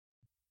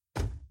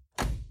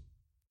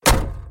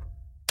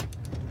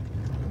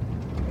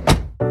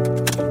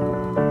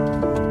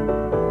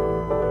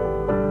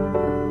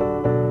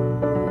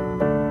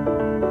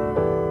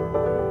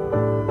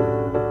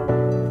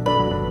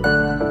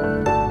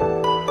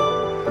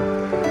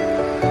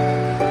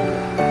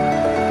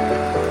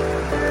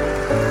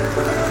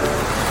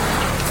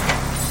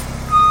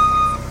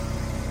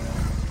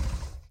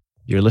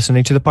You're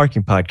listening to the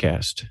Parking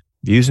Podcast.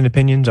 Views and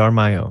opinions are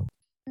my own.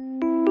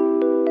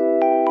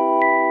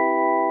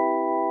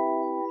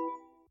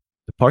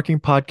 The Parking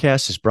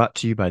Podcast is brought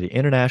to you by the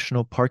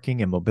International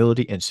Parking and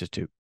Mobility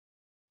Institute,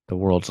 the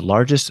world's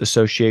largest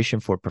association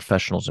for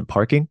professionals in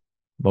parking,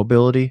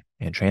 mobility,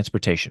 and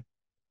transportation.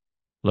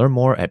 Learn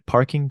more at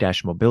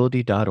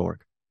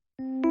parking-mobility.org.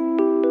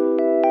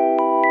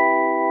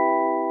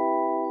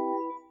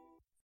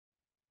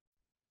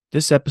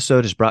 This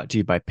episode is brought to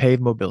you by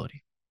Pave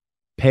Mobility.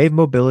 Pave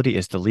Mobility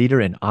is the leader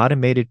in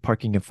automated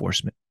parking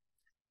enforcement.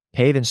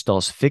 Pave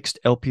installs fixed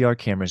LPR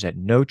cameras at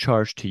no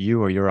charge to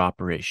you or your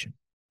operation.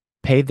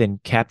 Pave then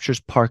captures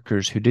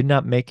parkers who did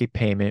not make a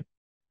payment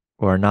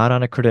or are not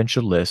on a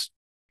credentialed list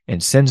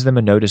and sends them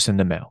a notice in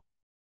the mail.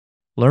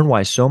 Learn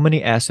why so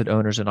many asset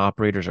owners and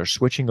operators are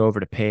switching over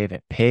to Pave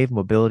at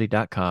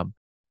pavemobility.com,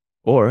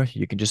 or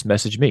you can just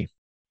message me.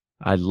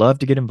 I'd love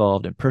to get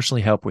involved and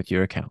personally help with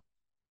your account.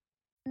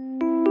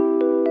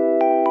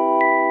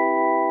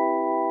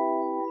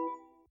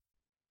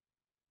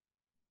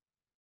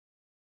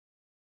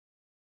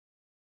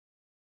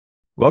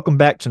 Welcome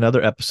back to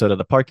another episode of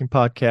the Parking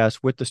Podcast.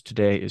 With us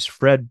today is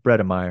Fred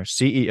Bredemeyer,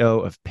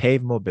 CEO of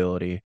Pave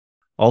Mobility,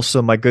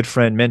 also my good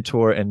friend,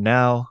 mentor, and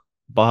now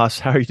boss.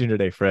 How are you doing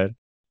today, Fred?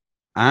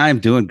 I'm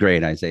doing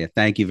great, Isaiah.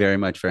 Thank you very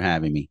much for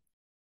having me.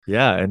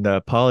 Yeah, and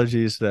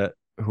apologies that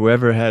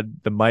whoever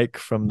had the mic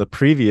from the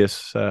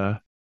previous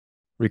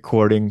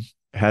recording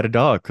had a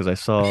dog, because I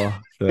saw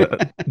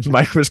the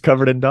mic was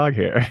covered in dog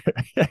hair.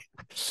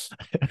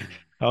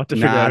 I'll have to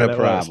figure out Not who a that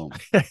problem.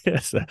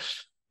 was.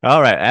 All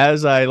right.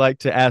 As I like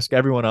to ask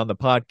everyone on the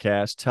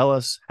podcast, tell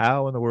us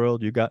how in the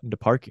world you got into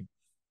parking.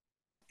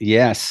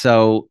 Yeah.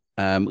 So,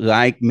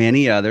 like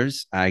many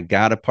others, I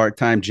got a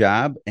part-time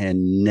job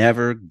and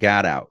never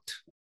got out.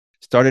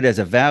 Started as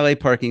a valet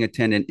parking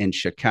attendant in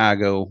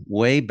Chicago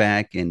way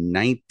back in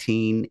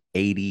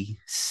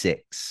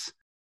 1986.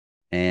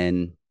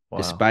 And Wow.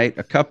 Despite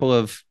a couple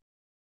of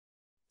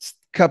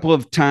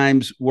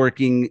times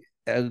working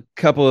a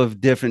couple of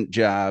different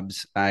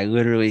jobs, I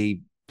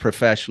literally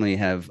professionally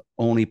have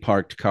only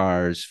parked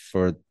cars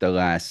for the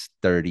last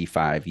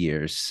 35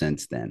 years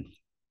since then.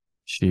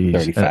 Jeez.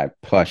 35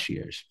 plus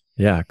years.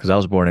 Yeah, because I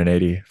was born in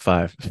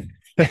 85.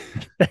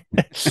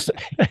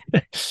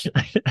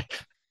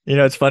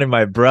 It's funny.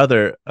 My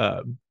brother,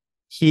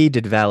 he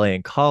did valet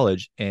in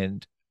college,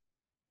 and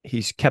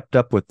he's kept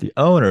up with the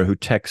owner who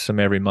texts him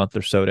every month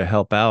or so to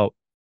help out.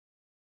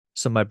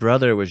 So my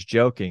brother was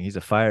joking, he's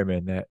a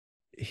fireman, that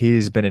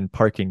he's been in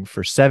parking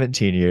for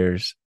 17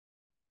 years.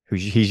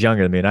 He's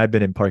younger than me, and I've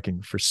been in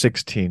parking for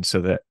 16,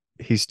 so that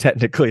he's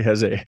technically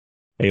has a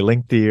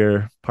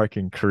lengthier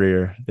parking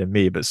career than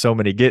me, but so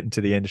many get into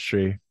the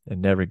industry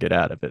and never get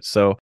out of it.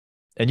 So,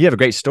 and you have a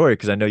great story,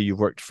 because I know you've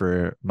worked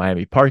for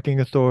Miami Parking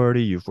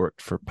Authority, you've worked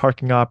for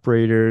parking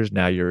operators,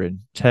 now you're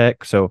in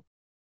tech. So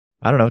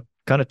I don't know,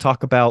 kind of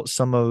talk about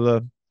some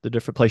of the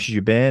different places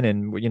you've been,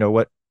 and what do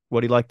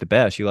you like the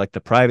best? You like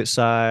the private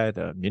side,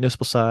 the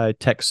municipal side,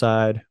 tech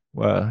side?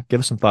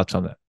 Give us some thoughts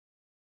on that.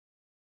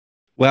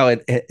 Well,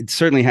 it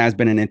certainly has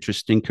been an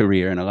interesting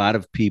career. And a lot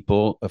of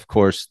people, of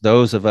course,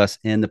 those of us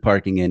in the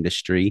parking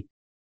industry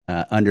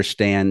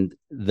understand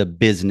the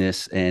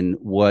business and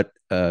what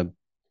a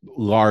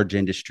large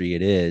industry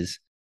it is.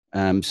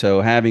 So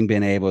having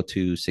been able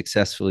to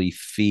successfully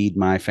feed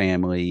my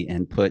family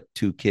and put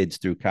two kids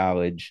through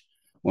college,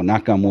 well,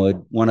 knock on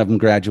wood, one of them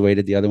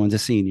graduated, the other one's a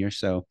senior.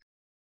 So,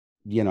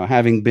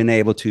 having been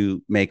able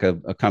to make a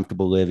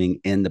comfortable living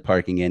in the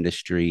parking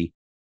industry,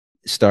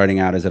 starting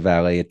out as a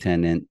valet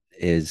attendant,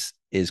 is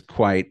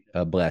quite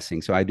a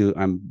blessing. So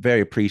I'm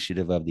very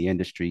appreciative of the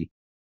industry,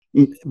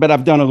 but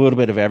I've done a little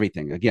bit of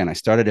everything. Again, I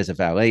started as a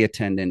valet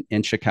attendant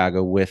in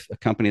Chicago with a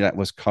company that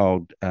was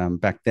called,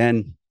 back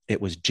then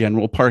it was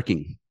General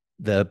Parking,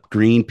 the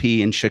Green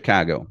P in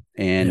Chicago.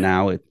 And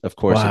now of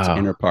course it's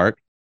Interpark.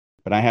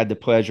 But I had the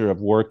pleasure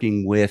of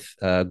working with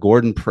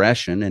Gordon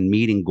Pression and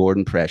meeting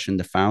Gordon Pression,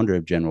 the founder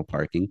of General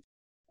Parking,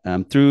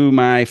 through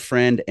my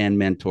friend and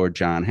mentor,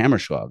 John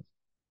Hammerschlag.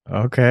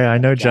 Okay, I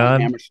know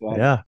John.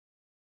 Yeah.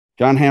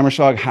 John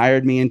Hammerschlag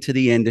hired me into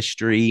the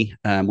industry.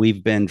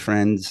 We've been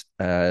friends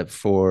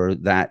for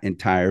that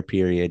entire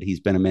period. He's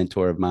been a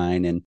mentor of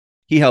mine, and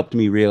he helped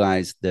me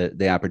realize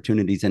the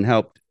opportunities and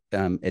helped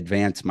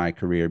advance my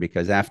career,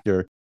 because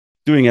after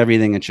doing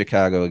everything in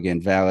Chicago,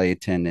 again, valet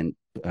attendant,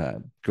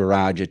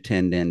 garage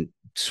attendant,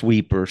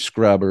 sweeper,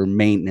 scrubber,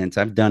 maintenance,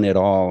 I've done it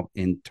all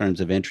in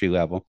terms of entry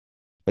level.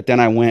 But then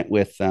I went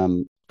with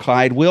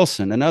Clyde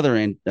Wilson,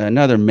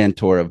 another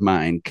mentor of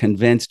mine,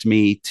 convinced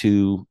me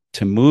to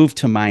move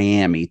to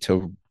Miami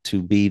to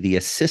be the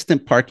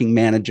assistant parking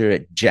manager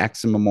at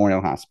Jackson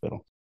Memorial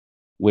Hospital,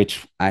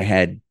 which I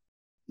had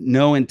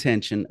no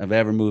intention of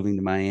ever moving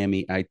to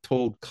Miami. I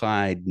told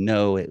Clyde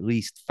no at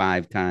least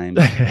 5 times.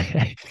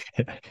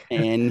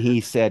 And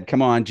he said,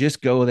 come on,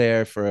 just go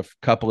there for a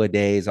couple of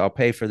days. I'll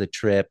pay for the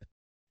trip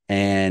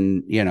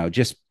and,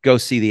 just go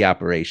see the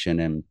operation.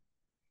 And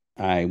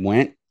I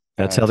went.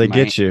 That's how they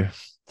get you.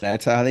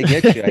 That's how they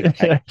get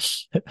you.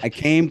 I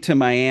came to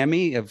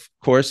Miami. Of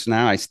course,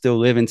 now I still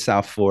live in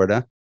South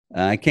Florida.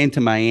 I came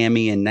to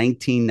Miami in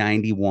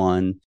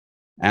 1991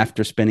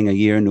 after spending a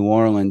year in New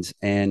Orleans,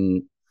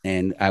 and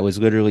I was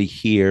literally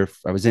here.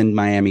 I was in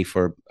Miami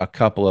for a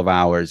couple of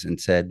hours and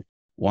said,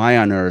 "Why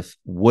on earth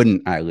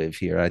wouldn't I live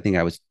here?" I think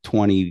I was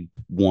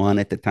 21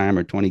 at the time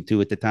or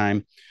 22 at the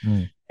time,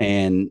 Mm.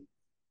 and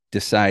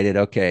decided,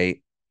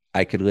 okay,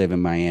 I could live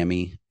in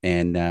Miami.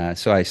 And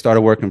so I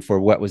started working for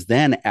what was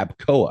then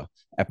Abcoa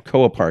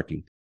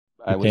Parking.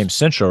 I Became was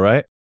Central,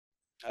 right?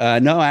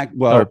 no,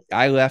 Or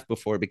I left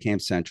before it became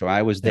Central.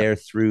 I was yeah, there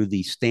through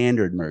the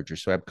Standard merger.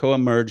 So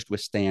Abcoa merged with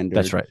that's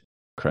Standard. right.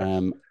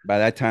 Correct. By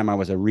that time, I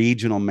was a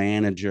regional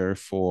manager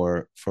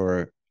for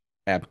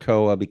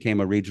Abcoa. Became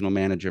a regional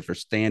manager for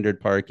Standard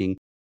Parking.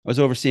 I was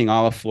overseeing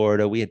all of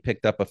Florida. We had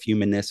picked up a few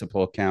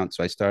municipal accounts,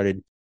 so I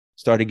started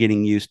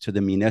getting used to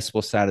the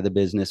municipal side of the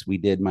business. We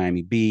did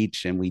Miami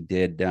Beach, and we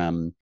did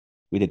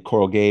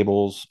Coral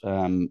Gables,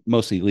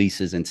 mostly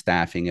leases and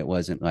staffing. It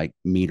wasn't like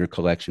meter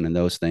collection and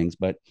those things,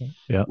 but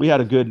Yeah. we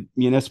had a good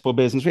municipal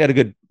business. We had a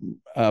good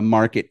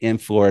market in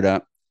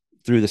Florida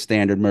through the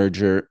Standard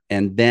merger,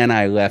 and then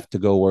I left to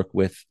go work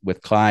with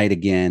Clyde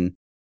again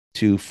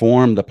to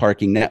form the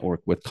parking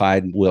network with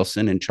Clyde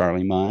Wilson and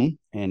Charlie Munn,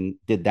 and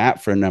did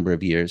that for a number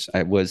of years.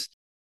 I was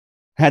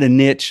had a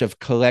niche of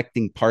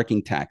collecting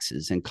parking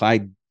taxes, and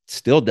Clyde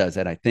still does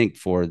that, I think,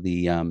 for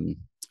the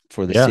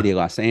Yeah. city of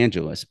Los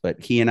Angeles.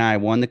 But he and I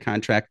won the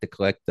contract to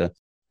collect the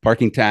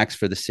parking tax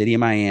for the city of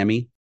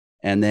Miami,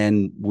 and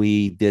then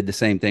we did the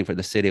same thing for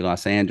the city of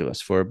Los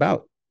Angeles for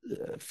about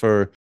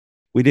for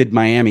we did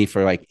Miami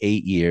for like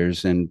 8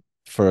 years, and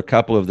for a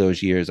couple of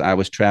those years, I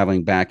was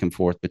traveling back and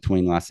forth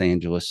between Los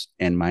Angeles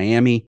and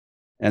Miami,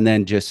 and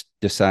then just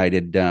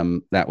decided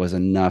that was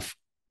enough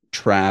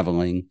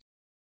traveling.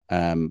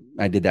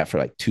 I did that for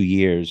like 2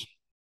 years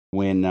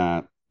when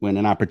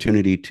an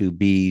opportunity to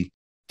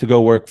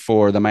go work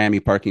for the Miami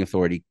Parking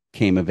Authority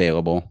came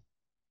available,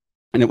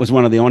 and it was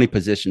one of the only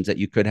positions that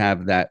you could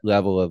have that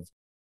level of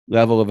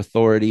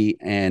authority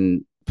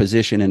and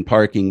position in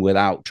parking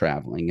without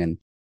traveling. And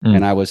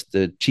Mm. I was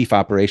the chief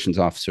operations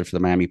officer for the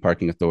Miami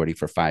Parking Authority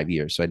for 5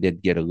 years, so I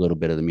did get a little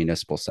bit of the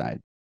municipal side.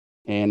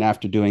 And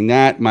after doing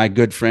that, my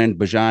good friend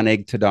Bajan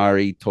Egg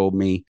Tadari told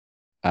me,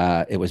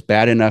 it was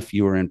bad enough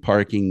you were in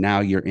parking.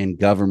 Now you're in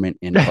government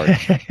in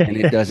parking. And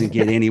it doesn't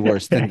get any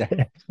worse than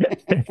that.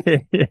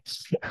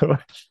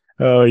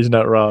 Oh, he's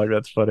not wrong.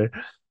 That's funny.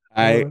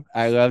 I, Uh,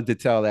 I love to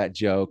tell that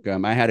joke.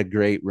 I had a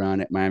great run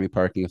at Miami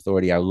Parking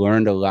Authority. I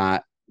learned a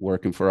lot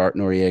working for Art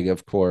Noriega,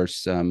 of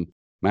course.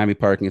 Miami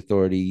Parking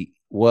Authority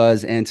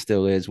was and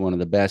still is one of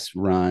the best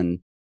run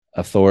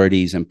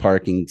authorities and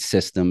parking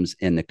systems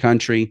in the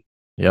country.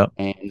 yep.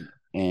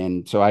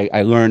 And so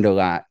I learned a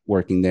lot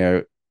working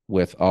there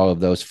with all of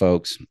those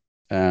folks,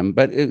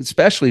 but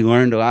especially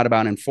learned a lot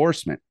about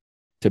enforcement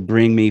to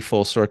bring me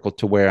full circle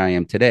to where I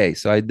am today.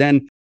 So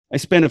I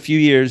spent a few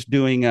years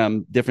doing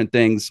different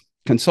things,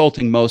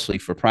 consulting mostly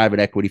for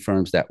private equity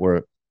firms that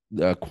were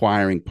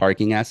acquiring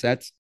parking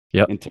assets,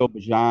 Yep. until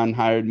Bajan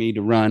hired me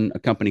to run a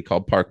company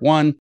called Park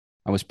One.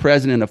 I was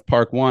president of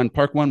Park One.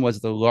 Park One was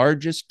the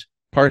largest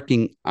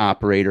parking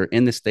operator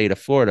in the state of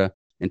Florida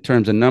in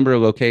terms of number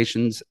of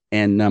locations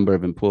and number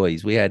of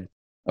employees. We had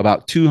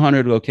about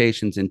 200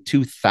 locations and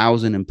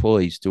 2,000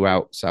 employees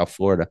throughout South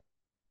Florida.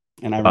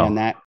 And I ran Wow.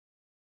 that.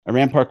 I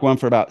ran Park One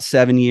for about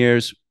 7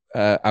 years.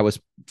 I was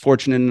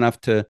fortunate enough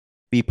to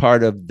be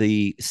part of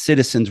the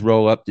Citizens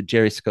roll up that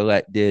Jerry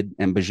Skelet did,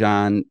 and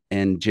Bajan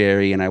and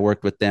Jerry, and I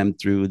worked with them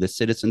through the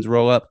Citizens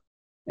roll up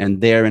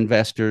and their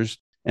investors.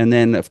 And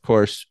then, of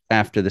course,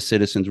 after the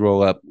Citizens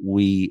roll up,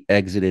 we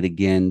exited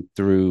again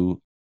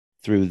through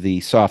the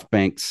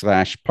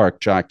SoftBank / Park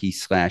Jockey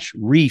 /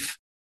 Reef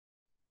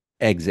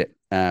exit.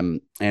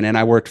 And then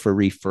I worked for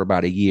Reef for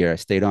about a year. I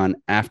stayed on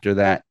after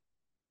that.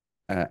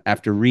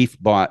 After Reef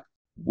bought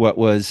what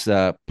was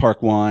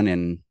Park One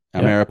and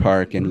Yep.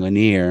 Ameripark and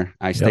Lanier,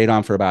 I Yep. stayed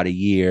on for about a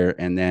year,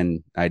 and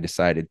then I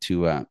decided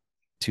to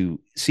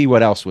see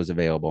what else was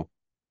available,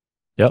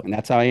 Yep. and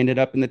that's how I ended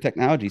up in the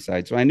technology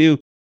side. So I knew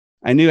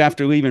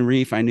after leaving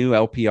Reef, I knew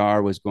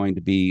LPR was going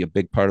to be a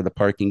big part of the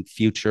parking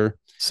future,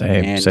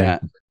 Same. and Same.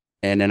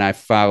 and then I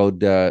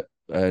followed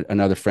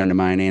another friend of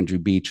mine, Andrew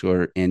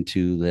Beechler,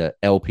 into the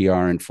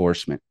LPR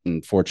enforcement,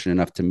 and fortunate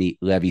enough to meet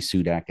Levy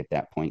Sudak at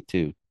that point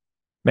too.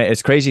 Man,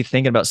 it's crazy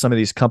thinking about some of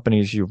these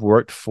companies you've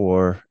worked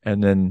for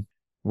and then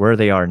where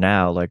they are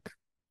now, like,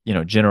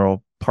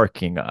 general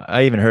parking.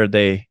 I even heard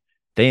they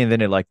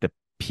invented like the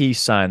P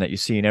sign that you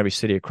see in every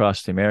city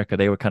across the America.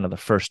 They were kind of the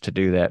first to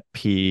do that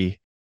P.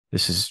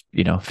 This is,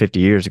 50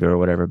 years ago or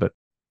whatever, but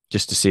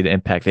just to see the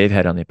impact they've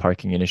had on the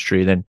parking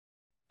industry. Then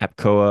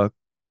APCOA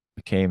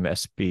became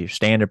SB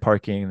Standard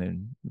Parking,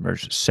 then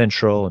merged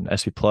Central and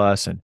SB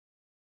Plus, and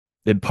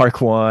then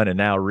Park One, and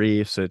now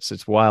Reef. So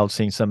it's wild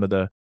seeing some of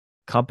the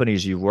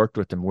companies you've worked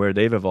with and where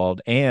they've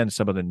evolved, and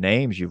some of the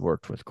names you've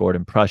worked with.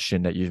 Gordon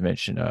Prussian that you've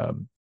mentioned,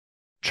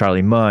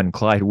 Charlie Munn,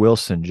 Clyde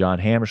Wilson, John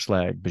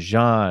Hammerslag,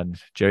 Bajan,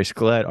 Jerry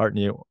Skelet, Art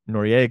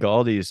Noriega,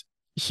 all these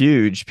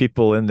huge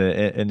people in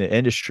the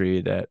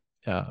industry that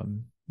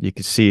you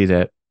could see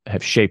that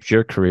have shaped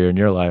your career and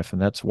your life,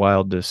 and that's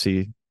wild to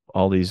see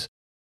all these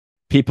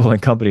people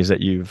and companies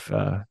that you've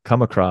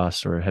come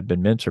across or have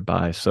been mentored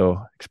by.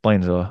 So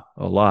explains a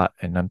lot,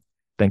 and I'm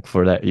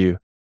thankful that you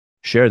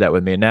shared that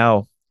with me.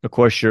 Now, of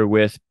course, you're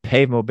with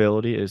Pave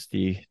Mobility, is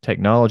the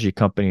technology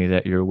company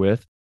that you're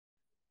with.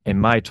 In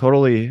my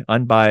totally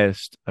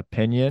unbiased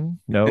opinion,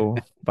 no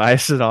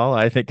bias at all,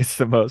 I think it's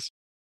the most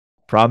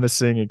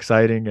promising,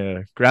 exciting,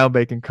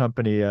 groundbreaking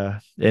company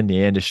in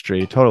the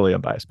industry. Totally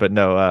unbiased, but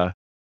no.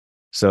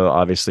 So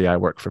obviously, I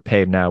work for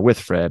Pave now with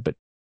Fred.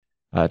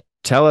 But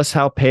tell us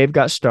how Pave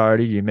got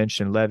started. You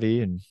mentioned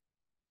Levy, and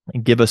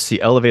give us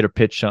the elevator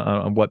pitch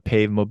on what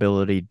Pave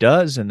Mobility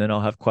does, and then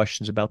I'll have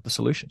questions about the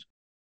solutions.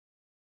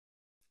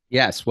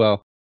 Yes.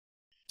 Well,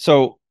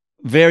 so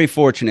very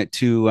fortunate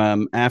to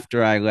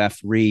after I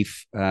left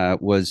Reef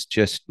was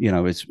just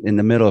it's in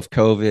the middle of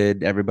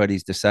COVID.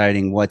 Everybody's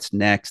deciding what's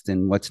next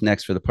and what's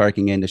next for the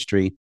parking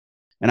industry,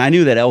 and I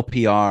knew that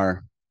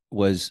LPR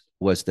was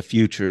the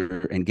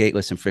future, and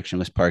gateless and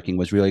frictionless parking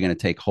was really going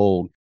to take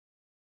hold.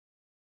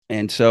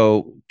 And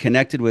so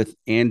connected with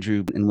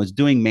Andrew and was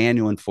doing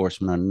manual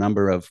enforcement on a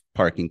number of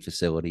parking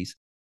facilities.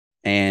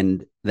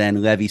 And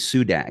then Levy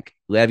Sudak.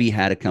 Levy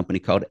had a company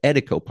called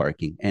Edico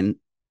Parking, and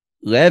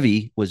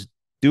Levy was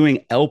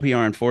doing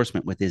LPR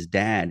enforcement with his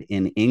dad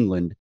in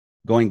England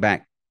going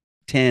back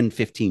 10,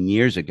 15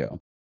 years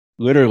ago,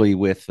 literally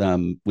with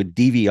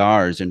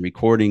DVRs and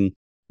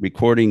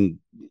recording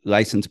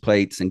license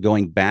plates and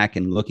going back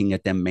and looking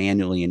at them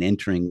manually and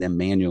entering them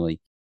manually.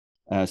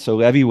 So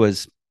Levy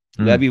was a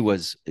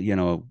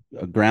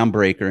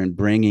groundbreaker in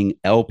bringing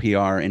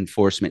LPR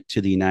enforcement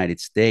to the United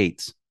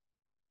States.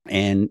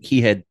 And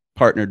he had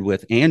partnered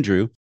with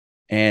Andrew,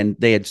 and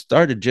they had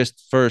started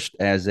just first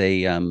as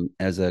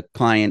a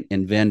client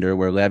and vendor,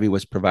 where Levy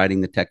was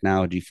providing the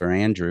technology for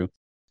Andrew,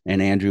 and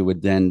Andrew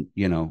would then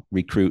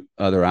recruit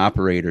other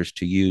operators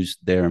to use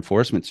their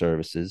enforcement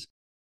services.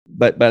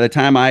 But by the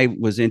time I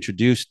was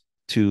introduced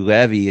to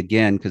Levy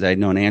again, because I'd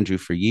known Andrew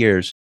for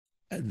years,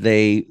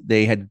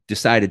 they had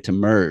decided to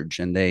merge,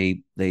 and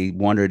they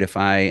wondered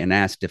and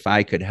asked if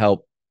I could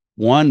help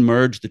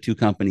merge the two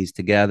companies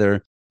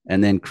together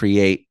and then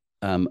create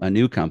a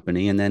new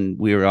company. And then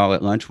we were all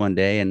at lunch one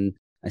day, and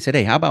I said,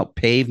 "Hey, how about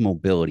Pave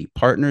Mobility,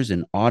 partners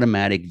in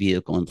automatic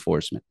vehicle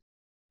enforcement?"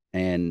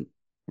 And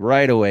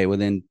right away,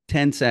 within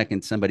 10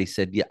 seconds, somebody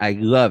said, "Yeah, I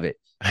love it.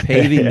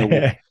 Paving the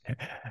Yeah.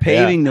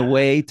 paving the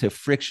way to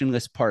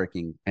frictionless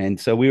parking." And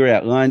so we were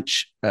at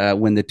lunch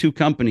when the two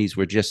companies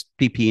were just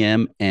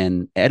PPM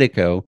and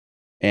Edico.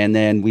 And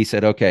then we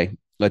said, "Okay,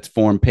 let's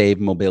form Pave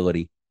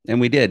Mobility." And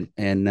we did.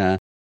 And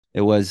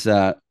it was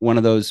one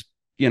of those,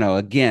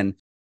 again,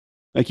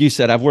 like you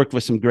said, I've worked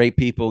with some great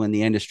people in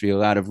the industry, a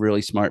lot of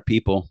really smart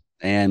people.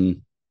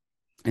 And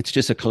it's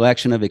just a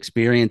collection of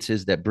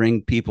experiences that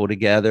bring people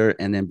together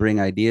and then bring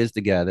ideas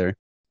together.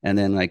 And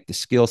then like the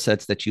skill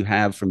sets that you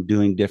have from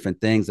doing different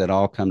things that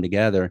all come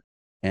together.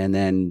 And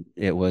then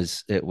it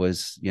was,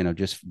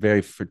 just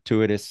very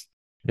fortuitous.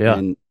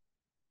 Yeah.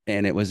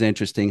 And it was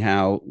interesting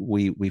how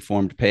we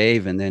formed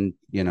Pave. And then,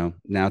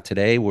 now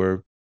today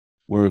we're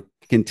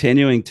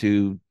continuing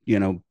to,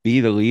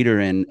 be the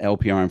leader in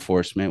LPR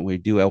enforcement. We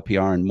do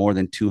LPR in more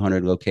than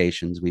 200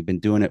 locations. We've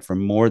been doing it for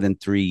more than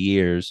 3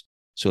 years.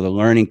 So the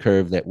learning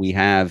curve that we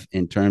have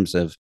in terms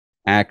of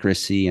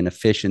accuracy and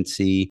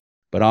efficiency,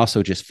 but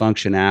also just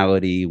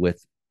functionality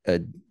with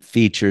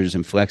features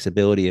and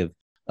flexibility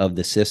of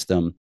the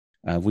system.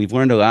 We've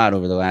learned a lot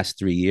over the last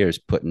 3 years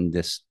putting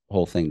this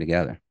whole thing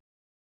together.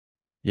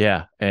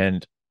 Yeah.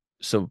 And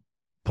so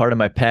part of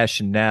my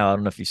passion now, I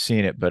don't know if you've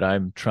seen it, but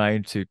I'm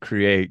trying to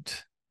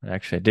create,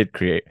 actually, I did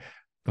create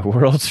the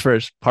world's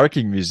first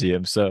parking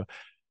museum. So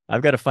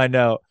I've got to find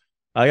out,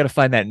 I got to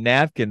find that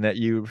napkin that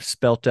you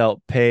spelt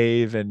out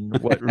Pave and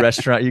what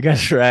restaurant you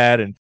guys are at,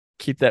 and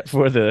keep that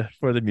for the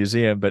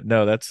museum. But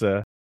no, that's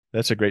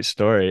a great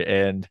story.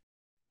 And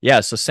yeah,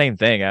 so same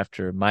thing.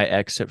 After my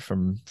exit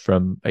from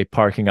a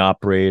parking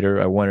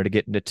operator, I wanted to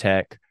get into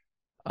tech.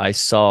 I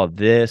saw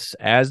this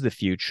as the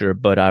future,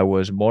 but I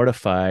was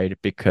mortified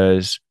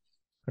because,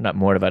 or not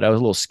mortified, I was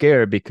a little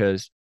scared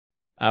because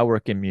I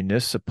work in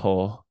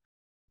municipal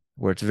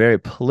where it's very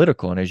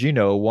political. And as you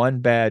know,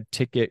 one bad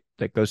ticket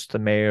that goes to the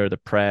mayor or the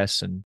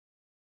press, and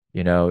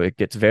it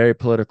gets very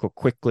political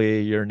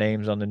quickly. Your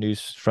name's on the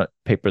news front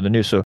paper of the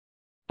news. So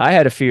I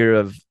had a fear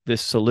of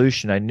this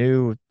solution. I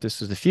knew this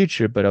was the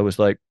future, but I was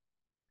like,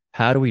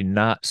 how do we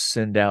not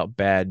send out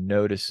bad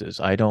notices?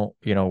 I don't,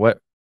 what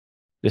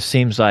this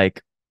seems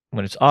like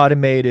when it's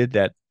automated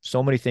that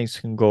so many things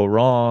can go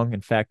wrong.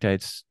 In fact, I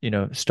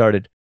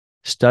started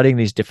studying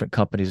these different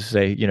companies to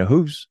say,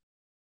 who's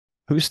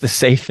the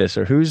safest,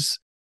 or who's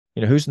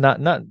not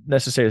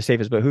necessarily the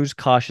safest, but who's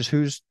cautious,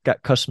 who's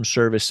got customer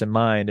service in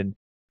mind. And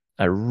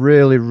I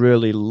really,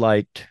 really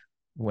liked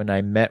when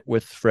I met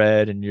with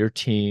Fred and your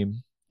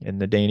team in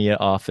the Dania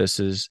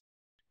offices,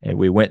 and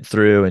we went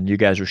through and you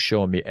guys were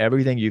showing me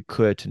everything you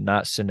could to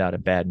not send out a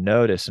bad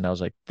notice. And I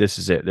was like, this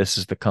is it. This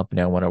is the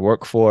company I want to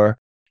work for.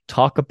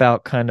 talk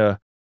about kind of,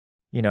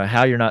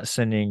 how you're not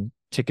sending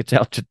tickets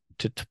out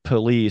to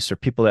police or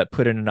people that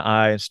put in an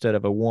I instead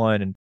of a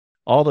one, and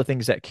all the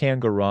things that can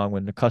go wrong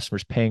when the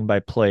customer's paying by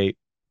plate.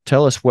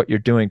 Tell us what you're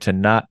doing to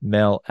not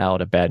mail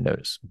out a bad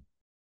notice.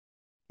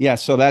 Yeah,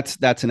 so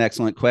that's an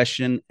excellent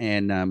question,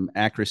 and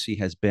accuracy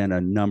has been a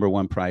number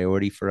one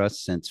priority for us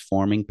since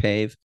forming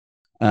Pave.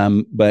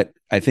 But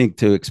I think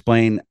to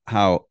explain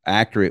how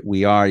accurate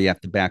we are, you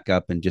have to back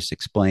up and just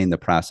explain the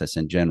process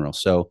in general.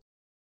 So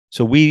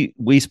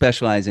we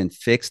specialize in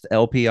fixed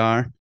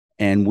LPR,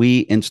 and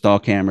we install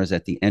cameras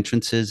at the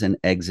entrances and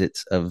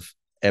exits of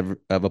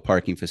a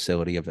parking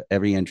facility, of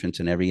every entrance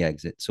and every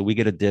exit. So we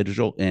get a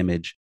digital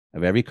image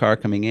of every car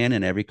coming in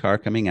and every car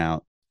coming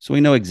out. So we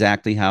know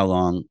exactly how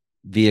long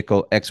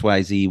vehicle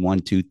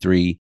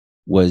XYZ123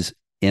 was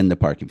in the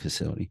parking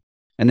facility.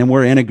 And then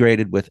we're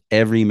integrated with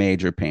every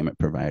major payment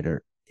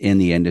provider in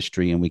the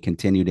industry, and we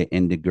continue to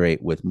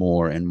integrate with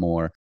more and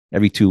more.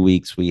 Every 2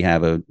 weeks, we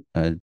have a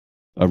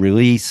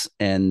release,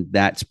 and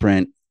that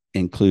sprint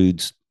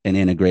includes an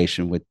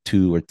integration with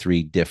 2 or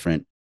 3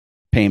 different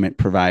payment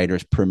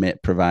providers,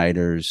 permit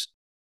providers,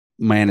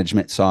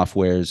 management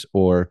softwares,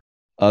 or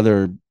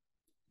other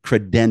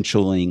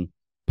credentialing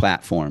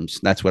platforms.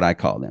 That's what I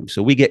call them.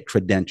 So we get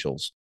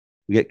credentials.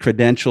 We get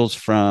credentials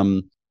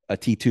from a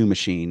T2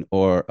 machine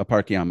or a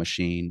Parkion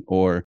machine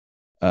or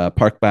a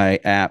Park by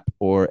app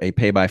or a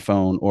pay by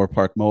phone or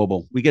Park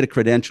Mobile. We get a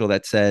credential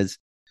that says,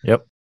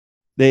 Yep.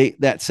 They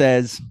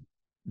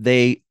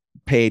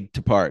paid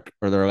to park,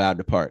 or they're allowed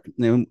to park.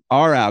 Now,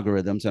 our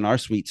algorithms and our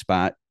sweet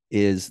spot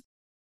is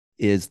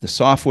the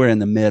software in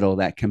the middle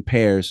that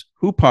compares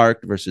who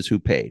parked versus who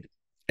paid.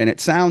 And it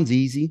sounds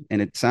easy,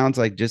 and it sounds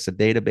like just a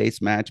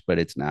database match, but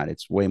it's not.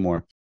 It's way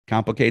more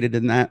complicated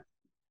than that,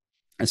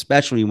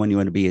 especially when you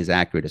want to be as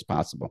accurate as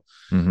possible.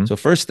 Mm-hmm. So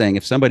first thing,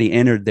 if somebody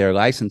entered their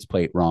license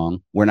plate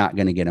wrong, we're not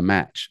going to get a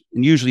match.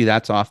 And usually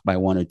that's off by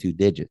 1 or 2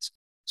 digits.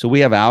 So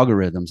we have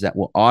algorithms that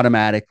will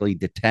automatically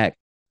detect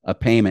a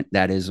payment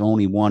that is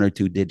only 1 or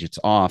 2 digits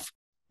off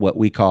what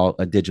we call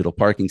a digital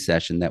parking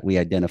session that we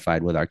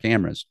identified with our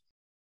cameras.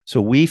 So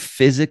we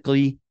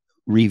physically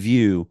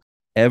review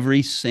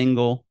every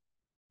single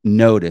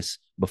notice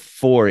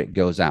before it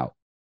goes out.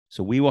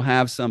 So we will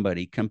have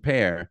somebody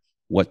compare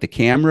what the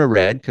camera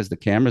read, because the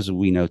cameras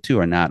we know too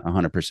are not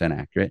 100%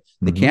 accurate.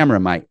 The camera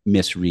might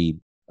misread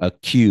a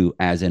Q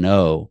as an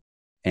O.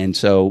 And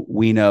so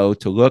we know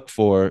to look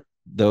for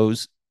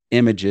those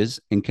images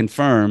and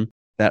confirm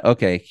that,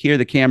 okay, here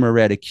the camera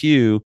read a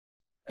Q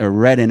or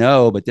read an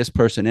O, but this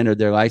person entered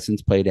their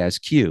license plate as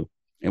Q.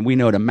 And we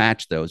know to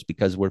match those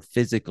because we're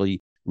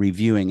physically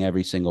reviewing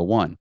every single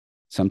one.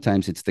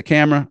 Sometimes it's the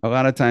camera. A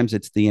lot of times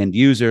it's the end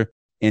user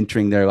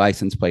entering their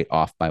license plate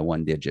off by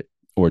 1 digit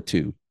or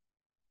 2.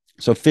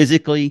 So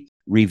physically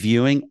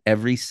reviewing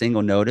every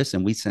single notice,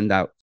 and we send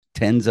out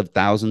tens of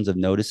thousands of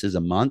notices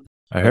a month.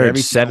 I heard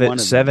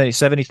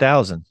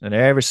 70,000, and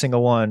every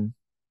single one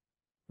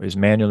is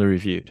manually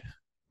reviewed.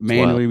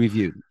 Manually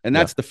reviewed. And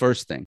that's the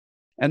first thing.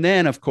 And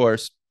then, of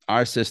course,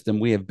 our system,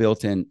 we have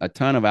built in a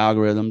ton of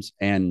algorithms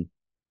and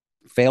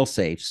fail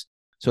safes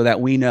so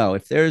that we know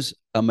if there's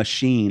a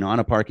machine on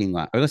a parking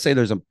lot, or let's say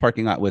there's a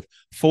parking lot with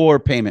 4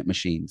 payment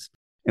machines,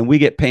 and we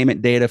get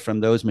payment data from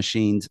those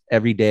machines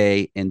every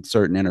day in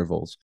certain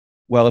intervals.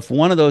 Well, if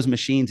one of those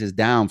machines is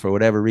down for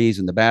whatever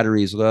reason, the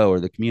battery is low or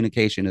the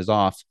communication is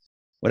off,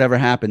 whatever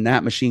happened,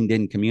 that machine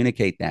didn't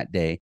communicate that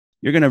day,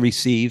 you're going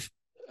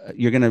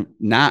to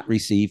not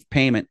receive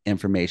payment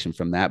information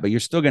from that, but you're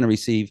still going to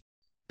receive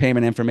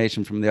payment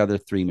information from the other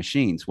 3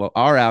 machines. Well,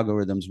 our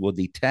algorithms will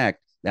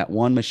detect that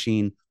one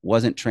machine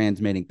wasn't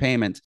transmitting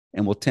payments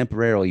and will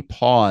temporarily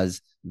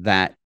pause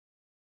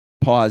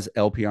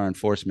LPR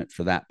enforcement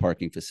for that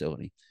parking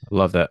facility. I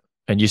love that.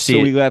 And you see,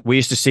 we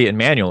used to see it in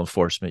manual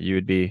enforcement.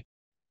 The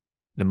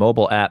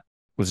mobile app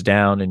was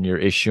down and you're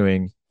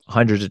issuing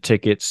hundreds of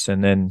tickets.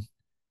 And then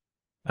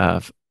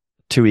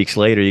 2 weeks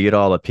later, you get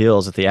all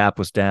appeals that the app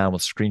was down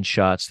with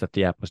screenshots that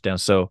the app was down.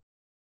 So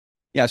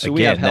yeah, so again,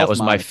 we have health that was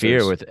monitors. My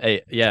fear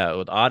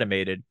with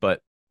automated,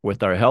 but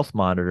with our health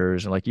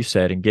monitors, and like you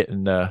said, and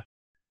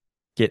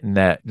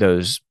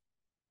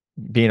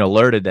being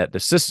alerted that the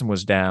system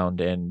was down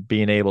and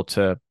being able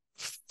to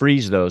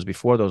freeze those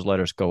before those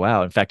letters go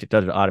out. In fact, it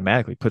does it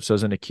automatically, puts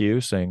those in a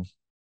queue saying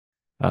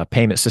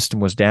payment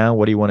system was down.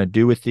 What do you want to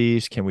do with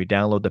these? Can we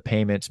download the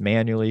payments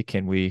manually?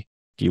 Do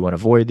you want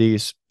to avoid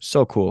these?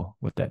 So cool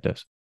what that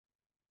does.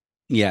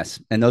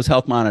 Yes. And those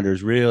health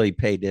monitors really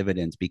pay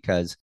dividends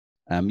because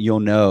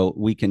you'll know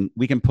we can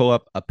pull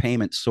up a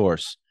payment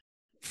source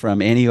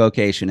from any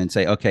location and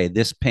say, okay,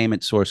 this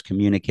payment source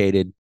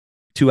communicated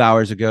 2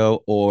 hours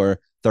ago or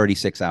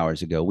 36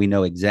 hours ago. We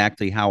know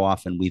exactly how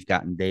often we've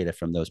gotten data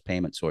from those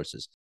payment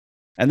sources.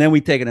 And then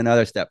we take it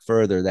another step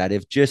further, that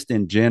if just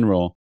in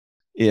general,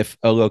 if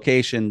a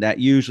location that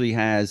usually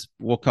has,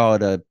 we'll call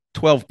it a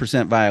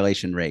 12%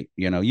 violation rate,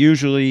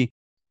 usually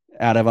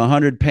out of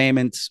 100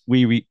 payments,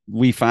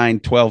 we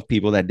find 12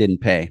 people that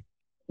didn't pay.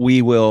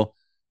 We will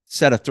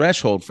set a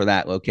threshold for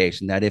that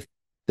location that if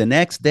the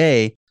next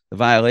day the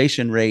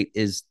violation rate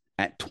is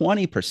At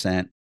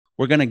 20%,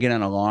 we're going to get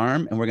an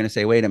alarm and we're going to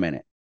say, wait a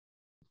minute,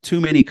 too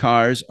many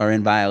cars are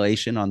in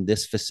violation on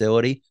this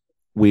facility.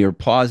 We are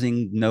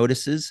pausing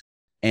notices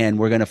and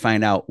we're going to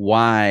find out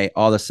why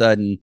all of a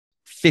sudden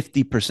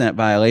 50%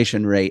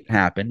 violation rate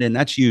happened. And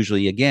that's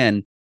usually,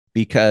 again,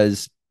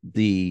 because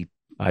the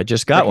I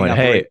just got parking one.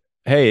 operator.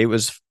 Hey, it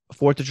was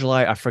 4th of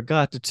July. I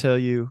forgot to tell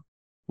you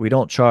we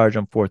don't charge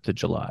on 4th of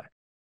July.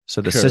 So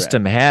the Correct.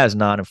 system has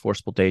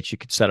non-enforceable dates. You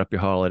could set up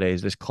your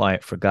holidays. This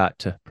client forgot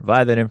to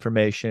provide that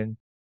information.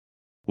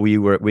 We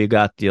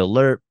got the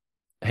alert.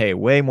 Hey,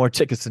 way more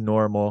tickets than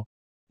normal,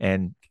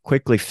 and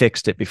quickly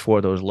fixed it before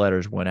those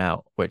letters went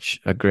out. Which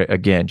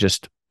again,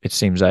 just it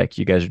seems like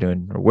you guys are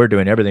doing, or we're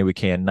doing everything we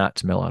can not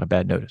to mail out a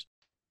bad notice.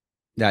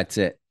 That's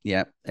it.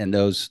 Yeah, and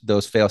those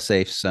fail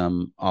safes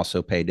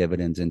also pay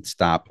dividends and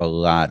stop a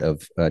lot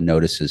of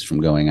notices from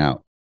going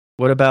out.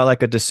 What about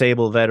like a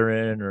disabled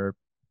veteran or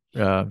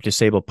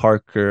disabled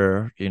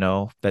parker?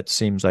 That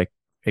seems like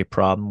a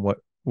problem.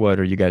 What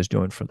are you guys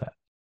doing for that?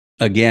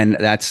 Again,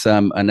 that's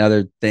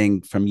another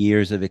thing from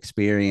years of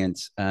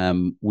experience.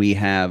 We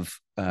have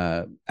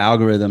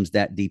algorithms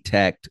that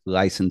detect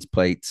license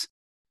plates.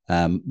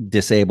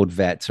 Disabled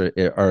vets are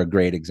a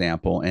great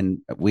example, and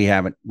we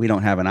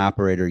don't have an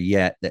operator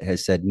yet that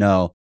has said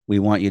no. We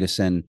want you to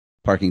send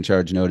parking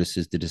charge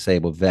notices to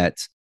disabled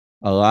vets.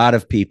 A lot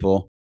of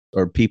people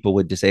or people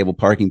with disabled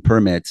parking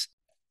permits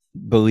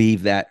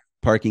believe that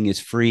parking is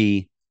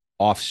free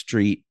off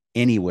street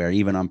anywhere,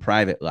 even on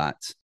private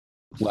lots.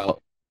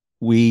 Well,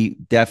 we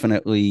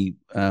definitely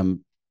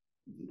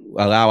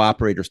allow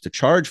operators to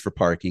charge for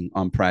parking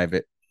on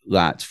private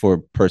lots for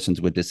persons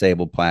with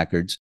disabled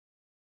placards.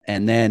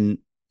 And then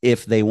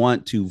if they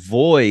want to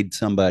void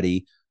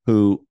somebody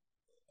who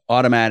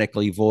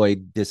automatically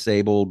void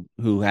disabled,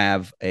 who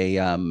have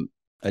a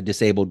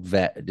disabled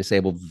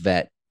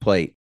vet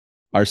plate,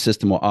 our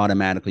system will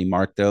automatically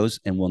mark those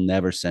and will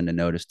never send a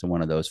notice to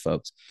one of those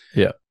folks.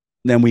 Yeah.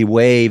 Then we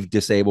waive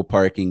disabled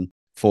parking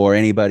for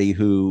anybody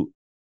who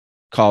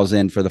calls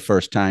in for the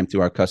first time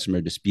through our customer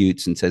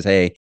disputes and says,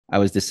 hey, I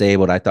was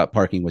disabled. I thought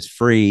parking was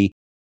free.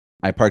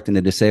 I parked in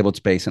the disabled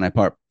space and I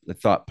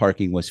thought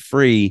parking was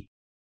free.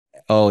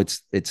 Oh,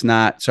 it's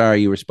not.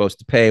 Sorry, you were supposed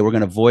to pay. We're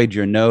going to void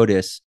your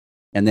notice.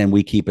 And then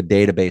we keep a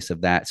database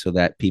of that so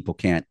that people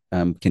can't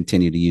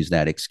continue to use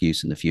that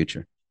excuse in the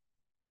future.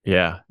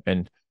 Yeah.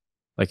 And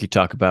like you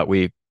talk about,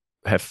 we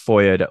have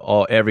FOIA'd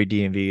every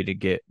DMV to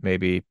get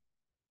maybe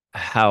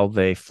how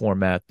they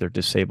format their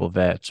disabled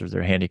vets or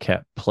their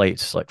handicap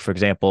plates. Like, for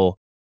example,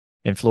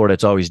 in Florida,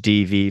 it's always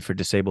DV for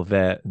disabled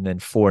vet and then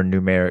 4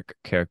 numeric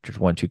characters,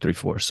 1, 2, 3,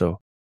 4. So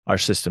our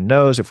system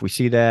knows if we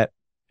see that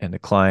and the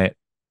client,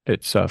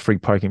 it's free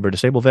parking for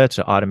disabled vets,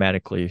 to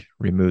automatically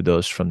remove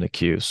those from the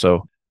queue.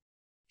 So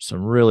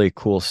some really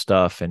cool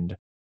stuff. And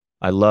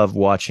I love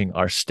watching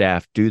our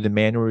staff do the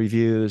manual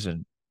reviews,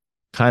 and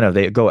kind of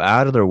they go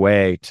out of their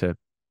way to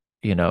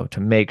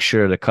make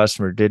sure the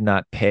customer did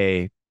not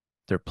pay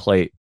their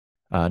plate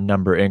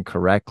number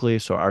incorrectly.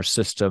 So our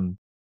system,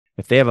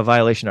 if they have a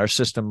violation, our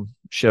system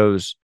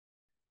shows,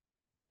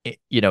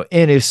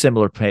 any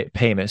similar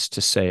payments to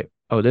say,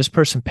 oh, this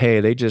person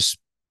paid,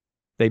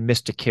 they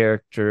missed a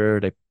character,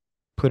 they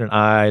put an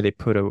I, they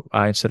put a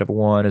I instead of a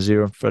 1, a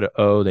 0 in front of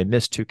O, they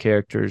missed 2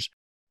 characters,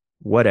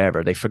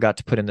 whatever. They forgot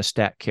to put in the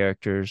stat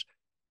characters.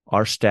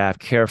 Our staff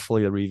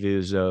carefully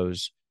reviews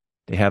those.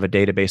 They have a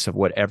database of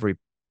what every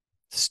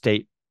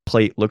state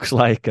plate looks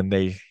like, and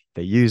they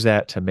use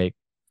that to make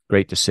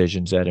great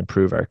decisions that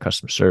improve our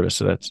customer service.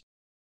 So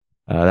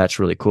that's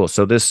really cool.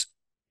 So this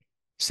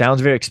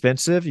sounds very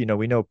expensive.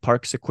 We know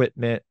parks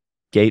equipment,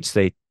 gates,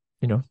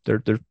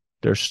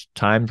 there's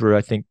times where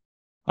I think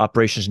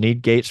operations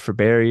need gates for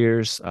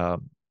barriers.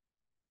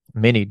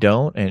 Many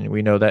don't, and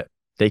we know that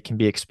they can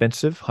be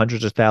expensive,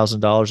 hundreds of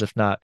 $1,000s, if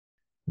not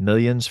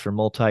millions, for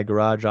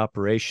multi-garage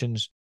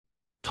operations.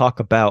 Talk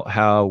about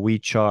how we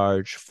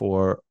charge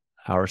for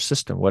our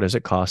system. What does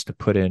it cost to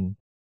put in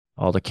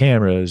all the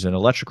cameras and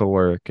electrical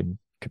work and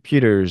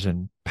computers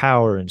and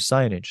power and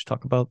signage?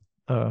 Talk about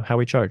how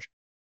we charge.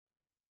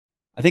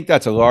 I think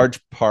that's a large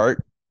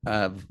part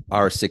of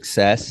our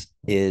success,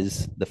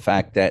 is the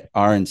fact that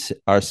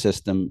our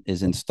system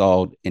is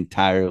installed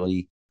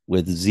entirely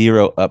with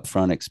zero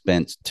upfront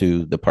expense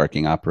to the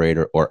parking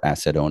operator or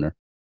asset owner.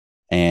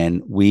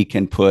 And we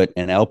can put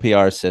an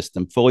LPR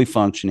system, fully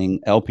functioning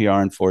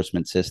LPR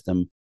enforcement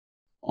system,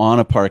 on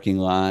a parking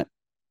lot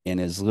in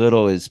as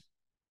little as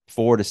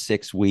 4 to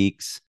 6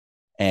 weeks,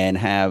 and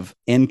have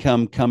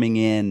income coming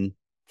in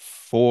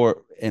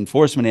for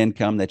enforcement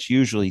income that's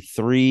usually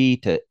 3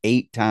 to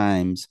 8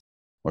 times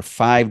or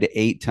 5 to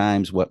 8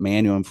 times what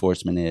manual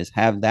enforcement is.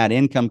 Have that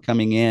income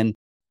coming in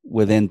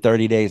within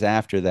 30 days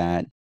after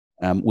that,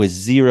 with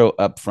zero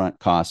upfront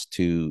cost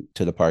to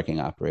the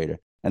parking operator.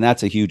 And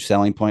that's a huge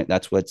selling point.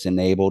 That's what's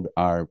enabled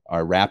our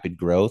rapid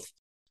growth,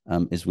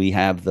 is we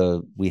have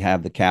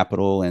the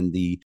capital and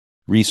the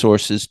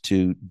resources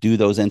to do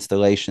those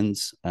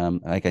installations.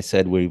 Like I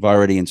said, we've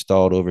already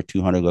installed over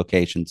 200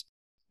 locations.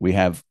 We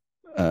have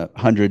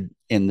 100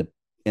 in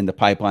the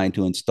pipeline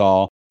to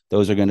install.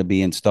 Those are going to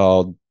be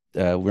installed.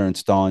 We're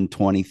installing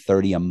 20,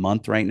 30 a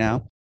month right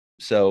now.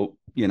 So,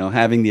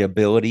 having the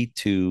ability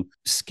to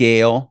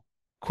scale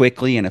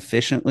quickly and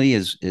efficiently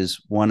is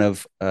one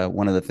of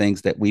the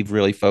things that we've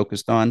really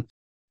focused on,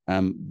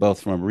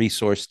 both from a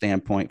resource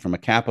standpoint, from a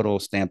capital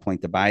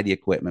standpoint to buy the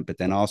equipment, but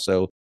then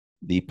also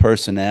the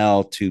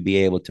personnel to be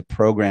able to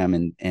program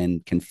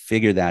and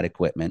configure that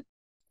equipment.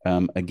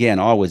 Again,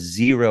 all with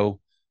zero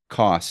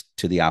cost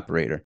to the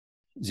operator,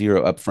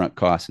 zero upfront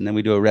cost. And then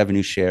we do a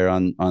revenue share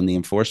on the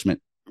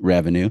enforcement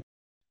revenue.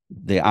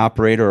 The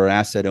operator or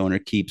asset owner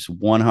keeps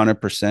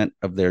 100%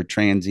 of their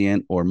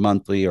transient or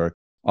monthly or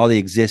all the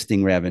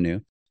existing revenue,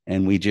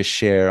 and we just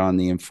share on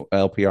the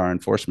LPR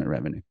enforcement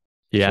revenue.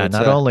 So Yeah, it's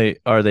not only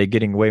are they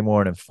getting way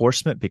more in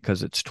enforcement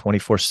because it's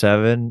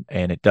 24/7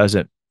 and it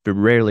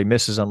rarely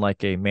misses,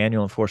 unlike a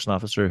manual enforcement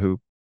officer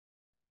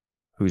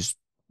who's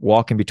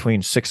walking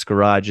between six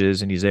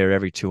garages and he's there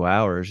every 2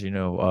 hours.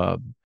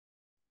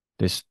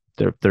 This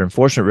their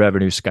enforcement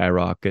revenue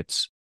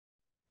skyrockets,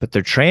 but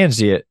their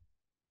transient,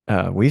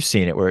 we've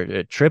seen it where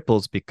it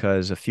triples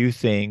because a few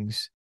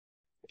things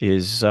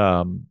is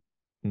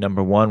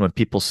number one, when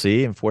people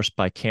see enforced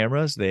by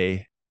cameras,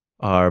 they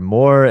are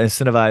more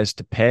incentivized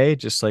to pay,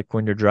 just like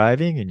when you're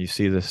driving and you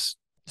see this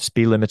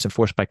speed limits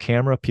enforced by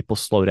camera, people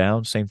slow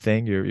down. Same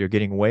thing. You're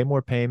getting way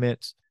more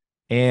payments.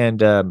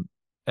 And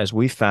as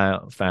we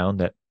found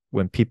that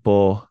when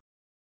people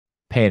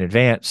pay in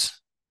advance,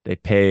 they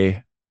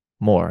pay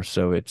more.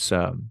 So it's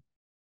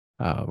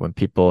when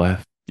people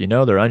have,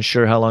 they're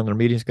unsure how long their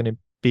meeting is going to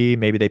be.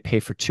 Maybe they pay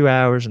for 2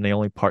 hours and they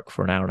only park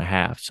for an hour and a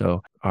half.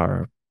 So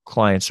our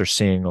clients are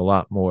seeing a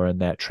lot more in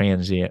that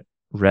transient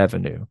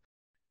revenue.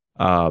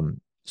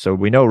 So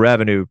we know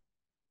revenue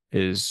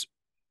is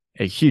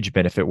a huge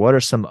benefit. What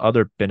are some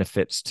other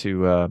benefits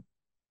to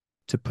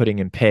putting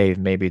in pay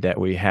maybe that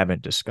we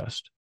haven't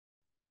discussed?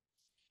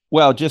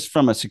 Well, just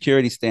from a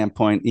security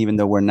standpoint, even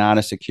though we're not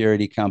a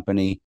security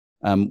company,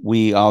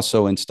 we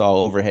also install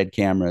overhead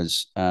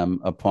cameras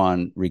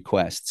upon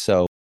request.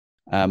 So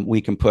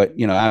we can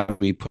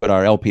we put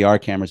our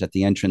LPR cameras at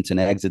the entrance and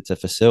exits of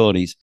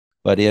facilities.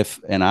 But if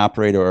an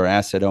operator or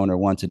asset owner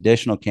wants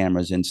additional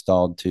cameras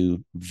installed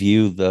to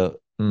view the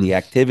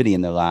activity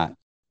in the lot,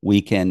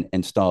 we can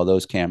install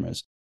those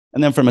cameras.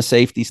 And then from a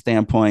safety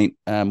standpoint,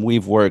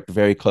 we've worked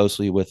very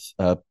closely with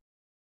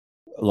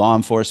law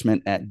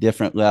enforcement at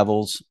different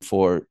levels.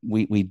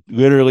 We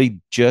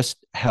literally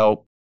just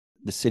help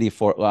the city of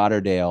Fort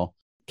Lauderdale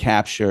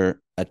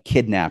capture a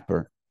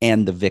kidnapper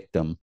and the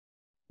victim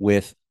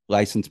with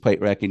license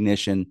plate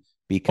recognition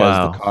because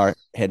the Wow. car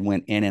had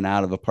went in and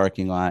out of a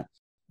parking lot.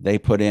 They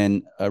put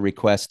in a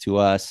request to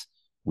us.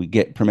 We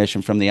get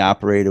permission from the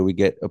operator. We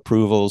get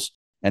approvals,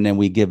 and then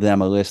we give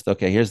them a list.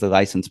 Okay, here's the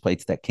license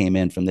plates that came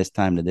in from this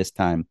time to this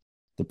time.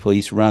 The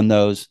police run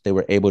those. They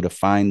were able to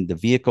find the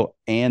vehicle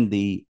and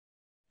the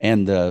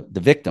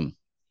victim.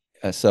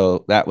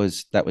 So that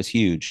was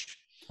huge.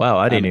 Wow,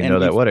 I didn't even And know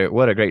that.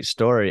 What a great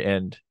story.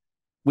 And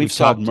we've we've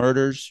solved talked.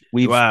 murders.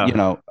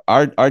 Wow.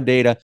 Our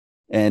data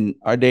and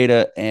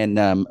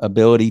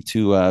ability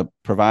to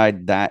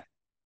provide that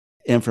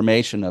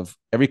information of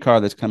every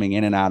car that's coming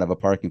in and out of a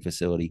parking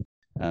facility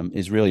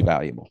is really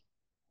valuable.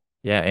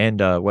 Yeah,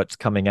 and what's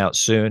coming out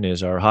soon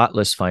is our hot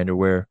list finder,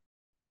 where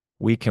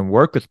we can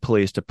work with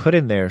police to put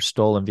in their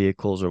stolen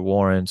vehicles or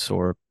warrants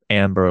or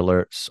amber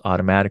alerts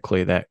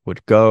automatically that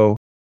would go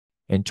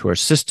into our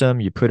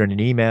system. You put in an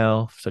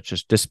email such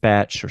as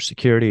dispatch or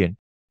security, and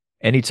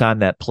anytime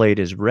that plate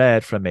is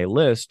read from a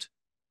list,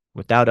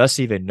 without us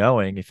even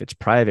knowing, if it's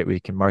private, we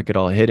can mark it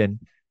all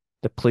hidden.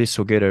 The police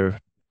will get an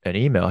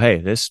email. Hey,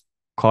 this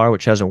car,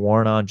 which has a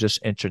warrant on, just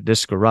entered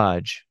this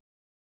garage.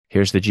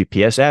 Here's the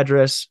GPS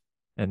address,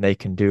 and they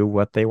can do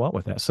what they want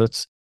with that. So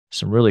it's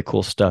some really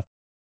cool stuff.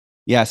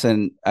 Yes,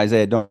 and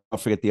Isaiah, don't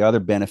forget the other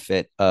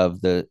benefit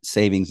of the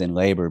savings in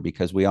labor,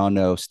 because we all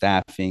know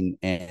staffing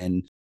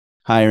and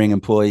hiring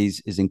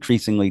employees is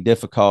increasingly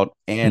difficult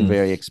and Mm.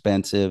 very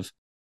expensive.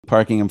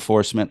 Parking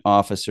enforcement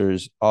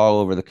officers all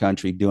over the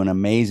country do an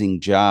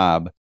amazing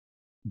job,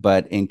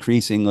 but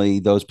increasingly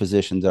those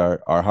positions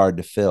are hard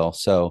to fill.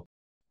 So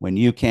when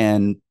you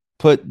can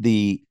put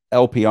the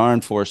LPR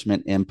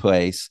enforcement in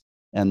place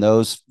and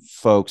those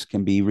folks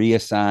can be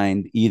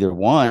reassigned, either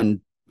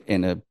one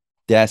in a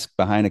desk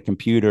behind a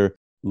computer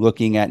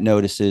looking at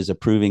notices,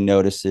 approving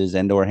notices,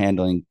 and or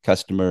handling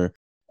customer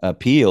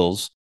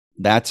appeals,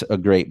 that's a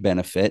great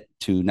benefit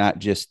to not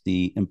just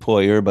the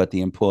employer but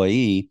the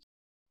employee.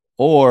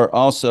 Or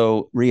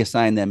also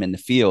reassign them in the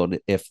field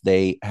if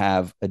they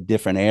have a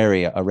different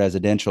area, a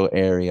residential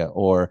area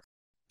or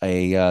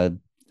a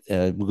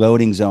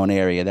loading zone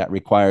area that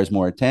requires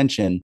more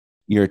attention.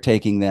 You're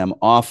taking them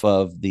off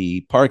of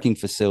the parking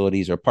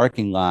facilities or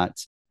parking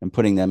lots and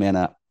putting them in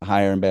a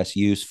higher and best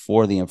use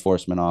for the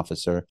enforcement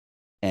officer,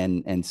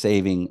 and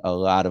saving a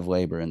lot of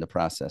labor in the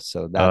process.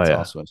 So Oh that's yeah,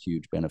 also a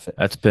huge benefit.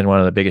 that's been one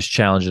of the biggest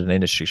challenges in the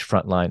industry's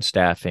frontline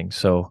staffing.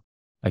 So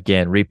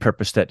again,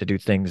 repurpose that to do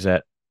things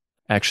that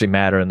actually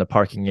matter in the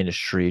parking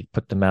industry,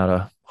 put them out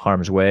of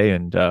harm's way,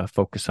 and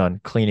focus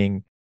on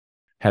cleaning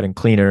having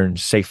cleaner and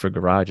safer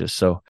garages.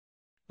 So,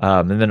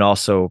 and then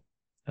also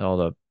all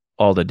the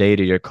all the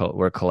data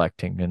we're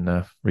collecting and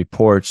the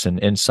reports and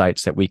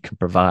insights that we can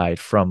provide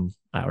from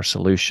our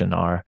solution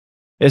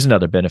is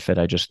another benefit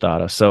I just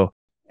thought of. So,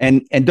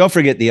 and don't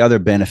forget the other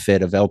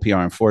benefit of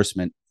LPR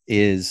enforcement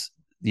is,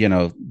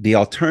 the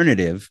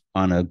alternative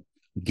on a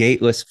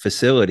gateless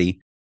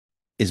facility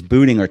is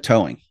booting or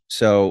towing.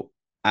 So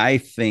I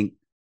think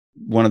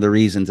one of the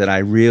reasons that I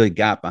really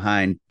got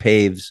behind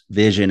Pave's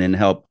vision and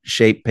helped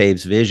shape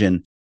Pave's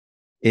vision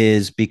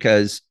is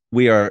because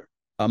we are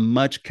a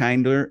much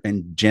kinder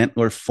and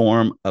gentler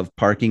form of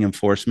parking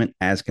enforcement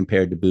as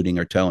compared to booting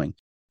or towing.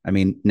 I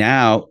mean,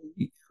 now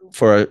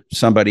for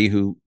somebody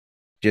who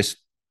just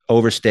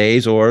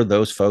overstays, or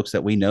those folks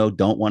that we know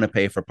don't want to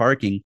pay for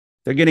parking,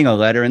 they're getting a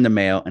letter in the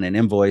mail and an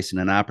invoice and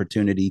an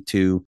opportunity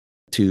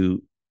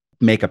to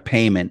make a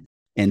payment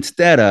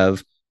instead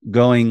of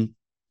going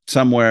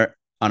somewhere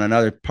on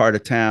another part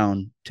of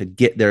town to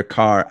get their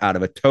car out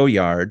of a tow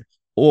yard,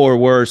 or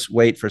worse,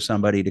 wait for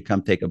somebody to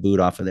come take a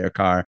boot off of their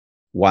car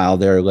while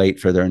they're late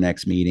for their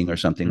next meeting or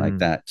something like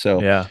that.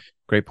 So yeah,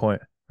 great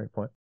point. Great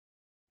point.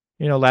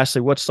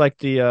 Lastly, what's like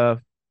the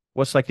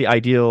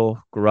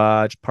ideal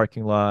garage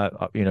parking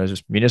lot? Is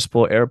this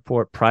municipal,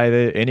 airport,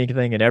 private,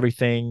 anything and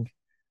everything?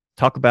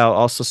 Talk about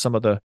also some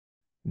of the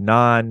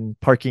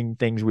non-parking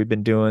things we've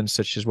been doing,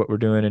 such as what we're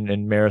doing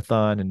in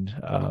Marathon,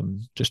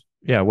 and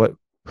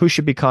who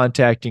should be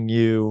contacting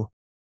you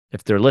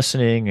if they're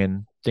listening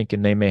and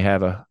thinking they may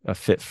have a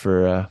fit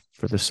for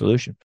the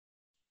solution.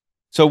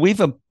 So we've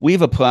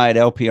applied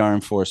LPR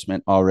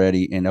enforcement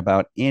already in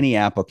about any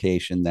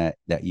application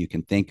that you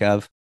can think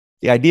of.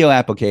 The ideal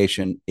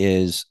application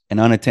is an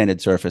unattended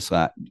surface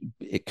lot.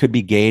 It could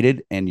be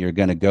gated and you're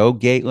going to go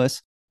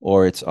gateless,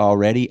 or it's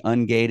already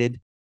ungated.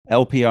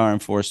 LPR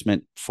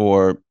enforcement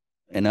for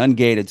an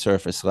ungated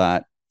surface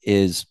lot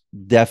is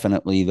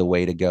definitely the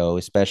way to go,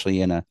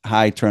 especially in a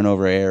high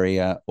turnover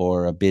area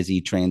or a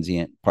busy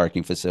transient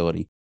parking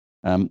facility.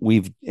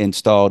 We've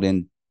installed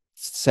in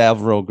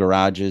several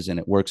garages, and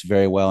it works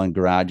very well in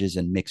garages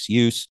and mixed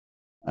use.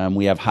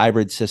 We have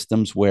hybrid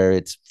systems where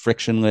it's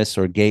frictionless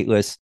or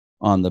gateless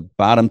on the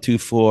bottom two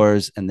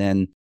floors, and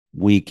then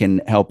we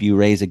can help you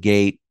raise a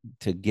gate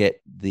to get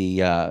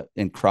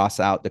and cross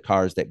out the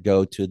cars that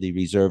go to the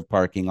reserved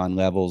parking on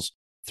levels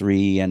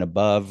 3 and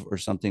above or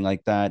something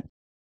like that.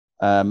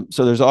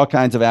 So there's all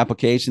kinds of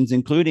applications,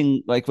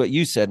 including like what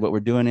you said, what we're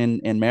doing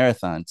in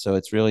Marathon. So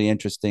it's really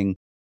interesting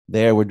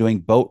there. We're doing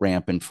boat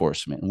ramp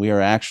enforcement, and we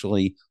are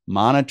actually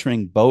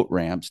monitoring boat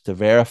ramps to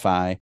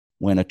verify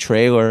when a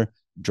trailer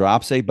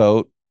drops a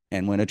boat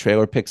and when a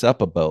trailer picks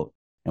up a boat.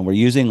 And we're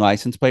using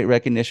license plate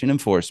recognition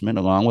enforcement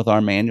along with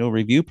our manual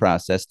review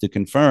process to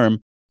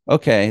confirm,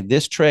 okay,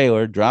 this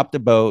trailer dropped a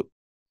boat,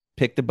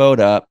 picked the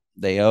boat up.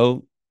 They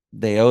owe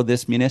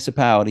this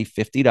municipality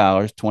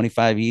 $50,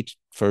 25 each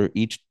for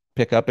each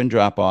pickup and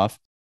drop off.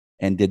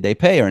 And did they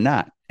pay or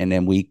not? And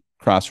then we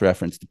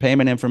cross-reference the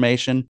payment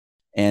information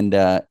and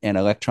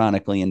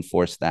electronically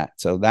enforce that.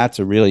 So that's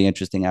a really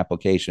interesting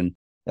application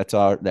that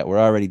we're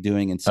already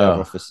doing in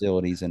several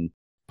facilities and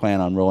plan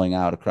on rolling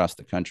out across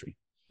the country.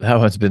 That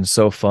one's been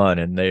so fun,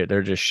 and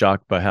they're just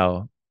shocked by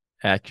how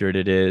accurate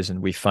it is. And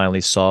we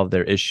finally solved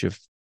their issue of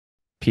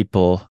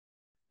people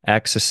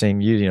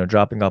accessing,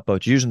 dropping off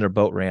boats, using their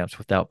boat ramps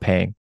without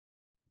paying.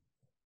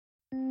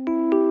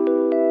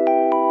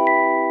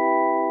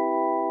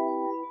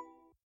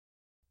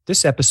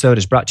 This episode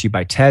is brought to you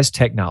by Tez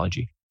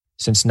Technology.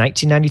 Since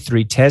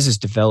 1993, Tez has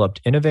developed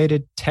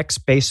innovative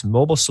text-based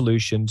mobile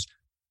solutions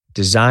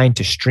designed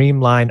to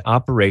streamline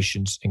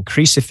operations,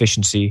 increase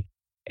efficiency,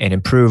 and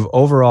improve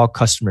overall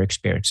customer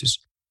experiences.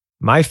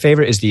 My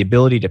favorite is the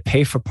ability to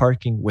pay for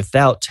parking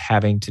without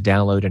having to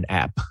download an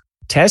app.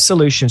 Tez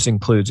Solutions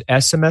includes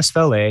SMS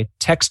valet,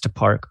 text to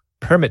park,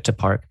 permit to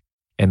park,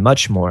 and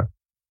much more.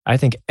 I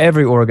think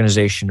every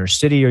organization or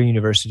city or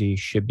university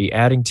should be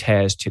adding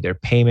Tez to their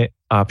payment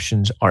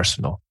options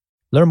arsenal.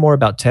 Learn more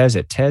about Tez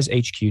at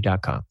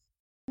tezhq.com.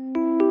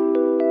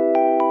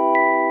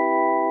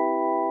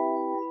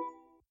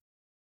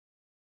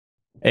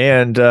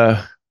 And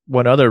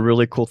one other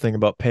really cool thing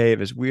about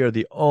Pave is we are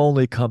the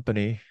only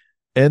company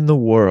in the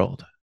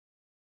world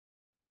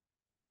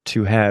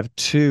to have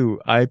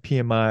 2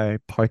 IPMI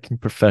Parking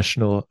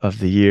Professional of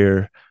the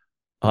Year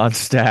on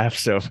staff.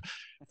 So,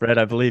 Fred,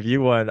 I believe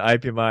you won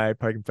IPMI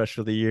Parking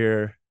Professional of the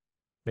Year,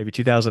 maybe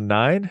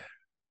 2009?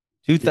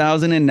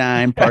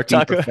 2009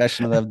 Parking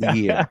Professional of the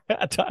Year.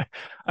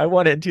 I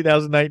won it in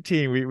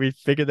 2019. We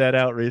figured that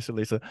out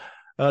recently. So,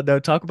 no,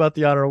 talk about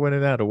the honor of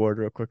winning that award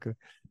real quickly.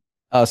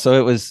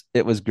 So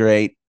it was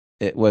great.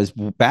 It was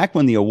back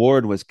when the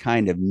award was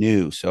kind of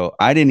new. So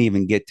I didn't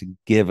even get to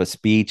give a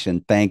speech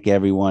and thank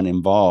everyone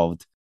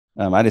involved.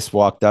 I just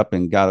walked up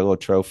and got a little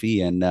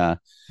trophy, and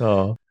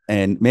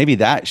maybe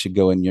that should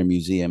go in your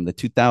museum. The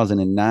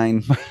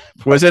 2009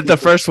 was it the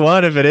first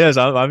one? If it is,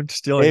 I'm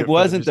still. It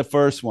wasn't the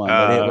first one,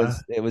 but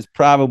it was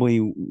probably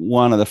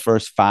one of the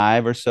first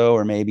 5 or so,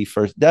 or maybe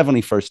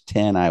definitely first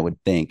 10, I would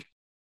think.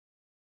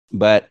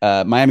 But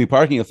Miami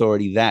Parking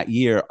Authority that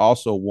year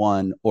also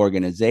won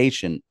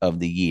Organization of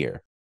the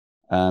Year.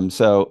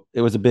 So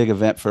it was a big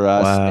event for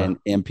us Wow. and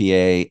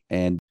MPA.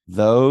 And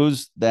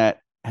those that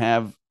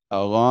have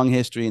a long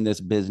history in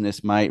this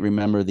business might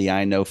remember the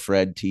 "I Know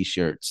Fred"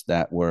 T-shirts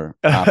that were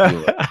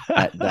popular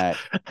at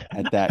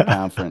that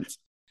conference.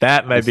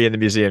 That I might be in the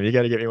museum. You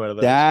got to get me one of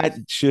those. That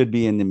should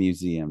be in the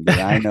museum.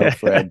 The "I Know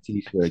Fred"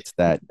 T-shirts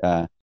that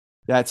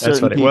That's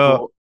certain funny. Well,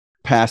 people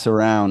pass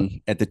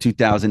around at the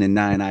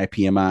 2009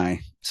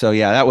 IPMI. So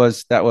yeah, that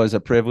was a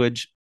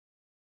privilege,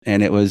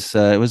 and it was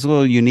a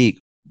little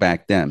unique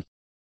back then.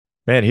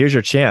 man, here's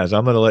your chance.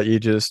 I'm going to let you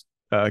just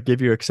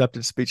give your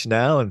acceptance speech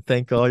now and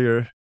thank all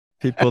your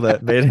people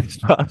that made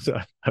it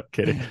possible. I'm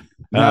kidding.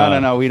 No, no, Uh,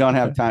 no. We don't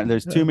have time.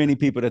 There's too many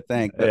people to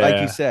thank. But like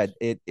you yeah. said,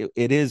 it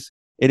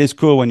is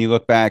cool when you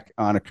look back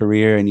on a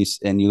career and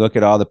you look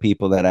at all the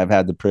people that I've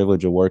had the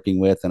privilege of working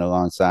with and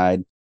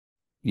alongside.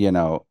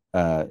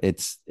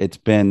 It's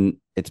been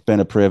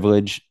a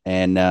privilege,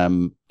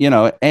 and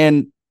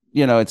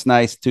it's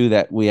nice too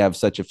that we have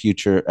such a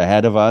future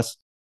ahead of us.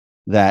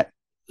 That,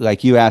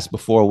 like you asked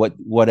before,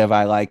 what have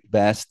I liked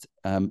best?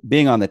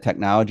 Being on the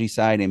technology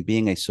side and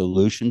being a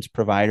solutions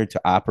provider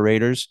to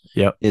operators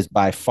Yep. is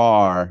by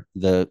far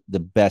the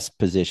best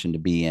position to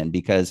be in,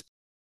 because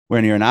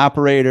when you're an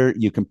operator,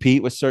 you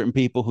compete with certain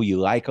people who you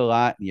like a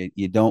lot.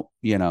 You don't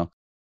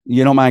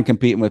mind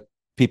competing with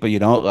people you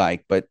don't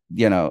like, but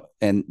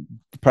and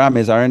the problem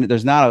is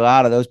there's not a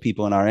lot of those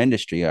people in our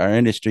industry. Our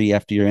industry,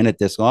 after you're in it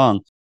this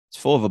long, it's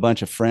full of a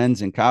bunch of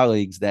friends and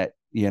colleagues that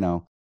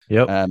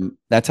Yep.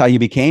 that's how you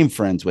became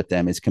friends with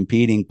them, is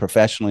competing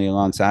professionally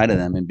alongside of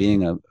them and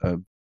being a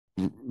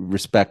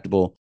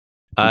respectable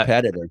I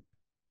competitor.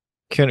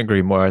 couldn't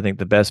agree more. I think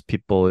the best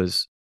people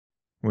is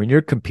when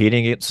you're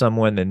competing against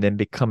someone and then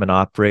become an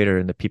operator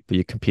and the people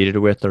you competed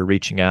with are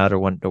reaching out or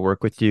wanting to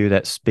work with you,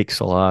 that speaks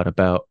a lot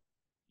about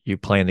you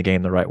playing the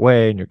game the right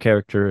way and your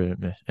character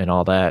and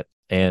all that.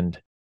 And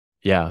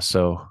yeah,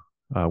 so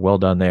well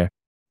done there.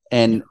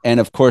 And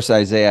of course,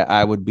 Isaiah,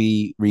 I would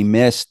be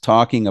remiss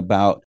talking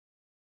about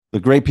the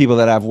great people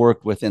that I've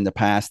worked with in the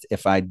past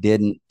if I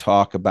didn't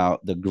talk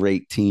about the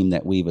great team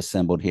that we've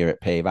assembled here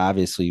at PAVE.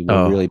 Obviously, we're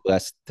Oh, really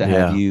blessed to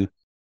have yeah. you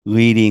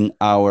leading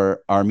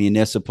our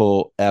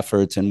municipal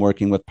efforts and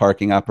working with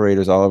parking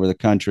operators all over the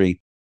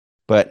country.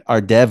 But our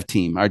dev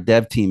team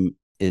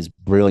is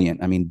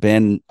brilliant. I mean,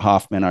 Ben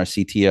Hoffman, our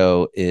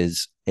CTO,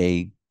 is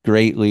a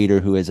great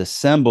leader who has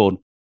assembled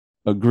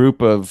a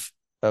group of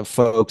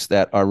folks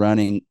that are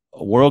running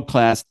a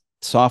world-class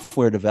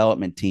software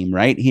development team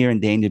right here in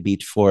Dania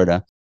Beach,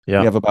 Florida. We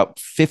Yeah. have about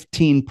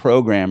 15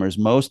 programmers,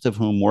 most of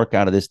whom work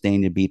out of this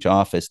Dania Beach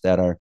office, that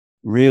are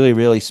really,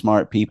 really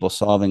smart people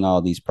solving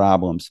all these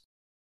problems.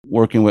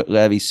 Working with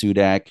Levi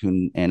Sudak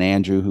and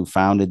Andrew, who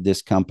founded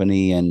this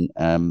company, and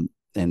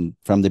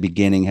from the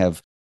beginning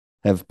have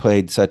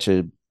played such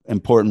an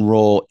important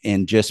role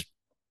in just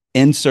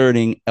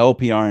inserting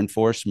LPR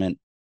enforcement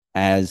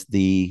as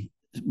the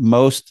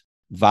most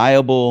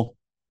viable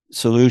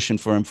solution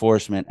for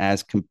enforcement,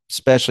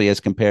 especially as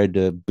compared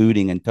to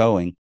booting and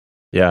towing.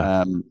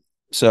 Yeah.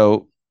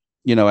 So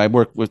I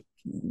work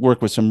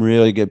with some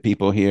really good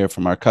people here,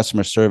 from our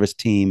customer service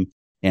team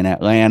in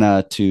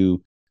Atlanta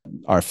to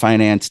our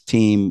finance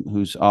team,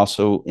 who's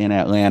also in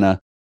Atlanta.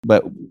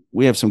 But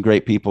we have some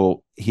great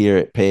people here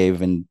at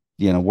PAVE, and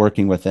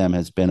working with them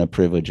has been a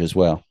privilege as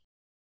well.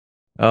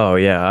 Oh,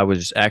 yeah. I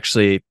was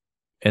actually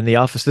in the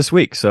office this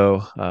week.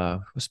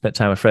 So spent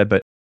time with Fred,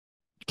 but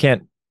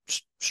can't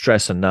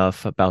stress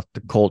enough about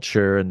the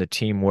culture and the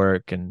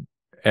teamwork and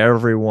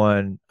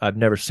everyone. I've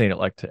never seen it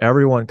like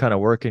everyone kind of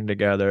working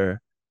together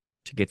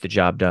to get the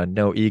job done.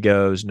 No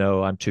egos,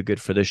 no, I'm too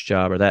good for this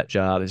job or that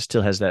job. It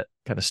still has that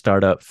kind of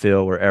startup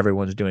feel where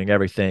everyone's doing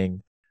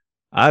everything.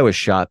 I was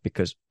shocked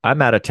because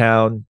I'm out of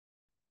town,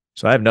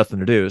 so I have nothing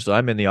to do. So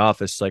I'm in the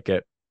office like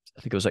at,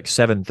 I think it was like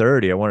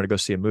 7:30. I wanted to go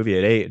see a movie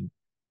at 8, and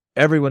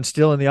everyone's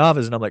still in the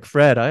office. And I'm like,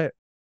 Fred, I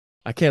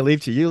can't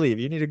leave till you leave.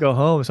 You need to go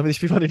home. Some of these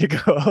people need to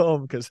go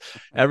home because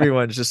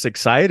everyone's just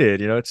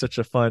excited. It's such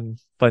a fun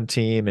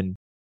team. And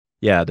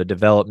yeah, the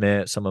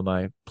development, some of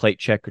my plate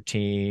checker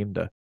team,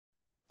 the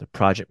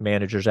project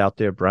managers out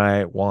there,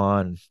 Bryant,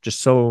 Juan, just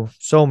so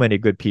many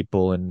good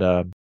people. And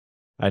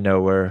I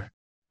know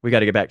we got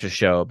to get back to the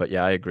show, but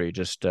yeah, I agree.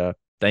 Just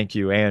thank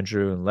you,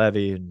 Andrew and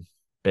Levy and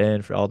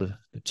Ben, for all the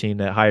team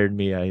that hired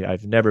me.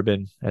 I've never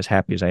been as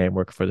happy as I am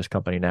working for this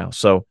company now.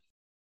 So, in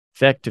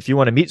fact, if you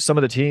want to meet some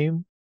of the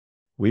team,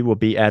 we will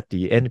be at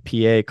the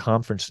NPA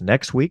conference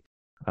next week.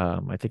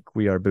 I think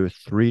we are booth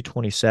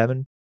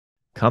 327.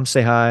 Come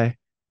say hi.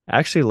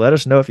 Actually, let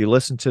us know if you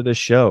listen to this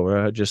show.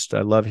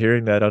 I love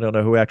hearing that. I don't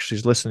know who actually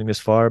is listening this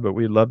far, but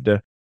we'd love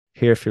to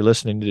hear if you're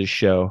listening to this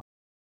show.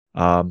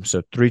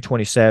 So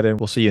 327,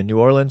 we'll see you in New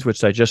Orleans,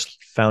 which I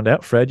just found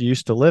out, Fred, you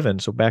used to live in.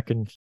 So back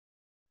in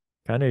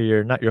kind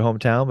of not your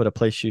hometown, but a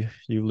place you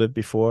lived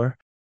before.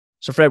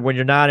 So Fred, when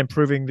you're not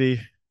improving the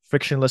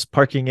frictionless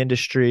parking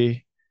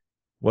industry,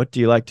 what do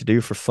you like to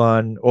do for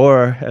fun?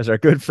 Or as our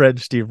good friend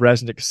Steve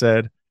Resnick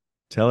said,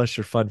 tell us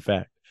your fun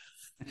fact.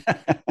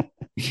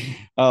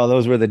 Oh,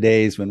 those were the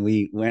days when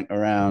we went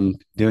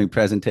around doing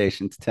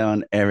presentations,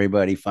 telling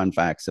everybody fun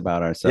facts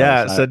about ourselves.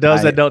 Yeah. So those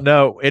I that don't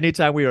know,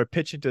 anytime we were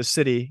pitching to a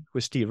city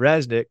with Steve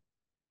Resnick,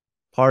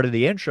 part of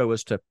the intro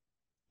was to,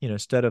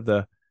 instead of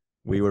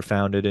we were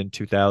founded in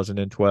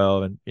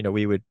 2012, and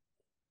we would,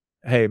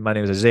 hey, my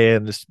name is Isaiah,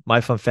 and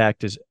my fun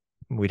fact is,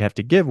 we'd have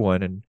to give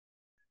one. And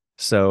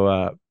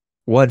so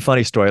one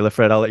funny story,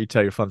 Fred, I'll let you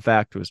tell your fun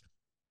fact was,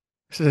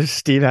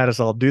 Steve had us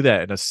all do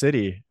that in a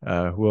city.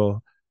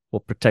 We'll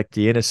protect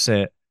the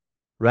innocent.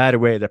 Right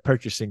away, the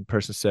purchasing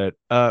person said,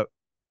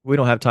 we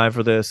don't have time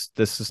for this.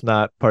 This is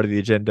not part of the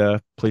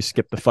agenda. Please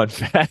skip the fun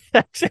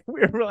facts.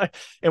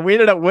 And we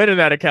ended up winning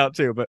that account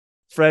too. But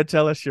Fred,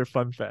 tell us your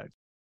fun fact.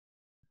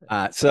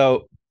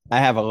 So I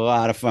have a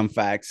lot of fun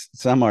facts.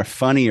 Some are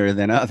funnier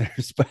than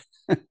others, but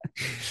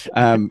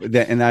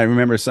and I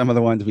remember some of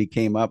the ones we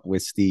came up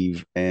with,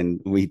 Steve,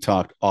 and we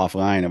talked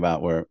offline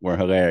about were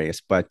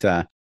hilarious. But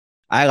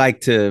I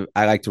like to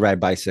ride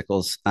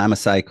bicycles. I'm a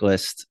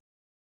cyclist.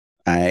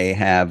 I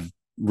have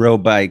road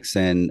bikes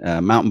and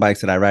mountain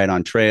bikes that I ride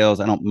on trails.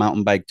 I don't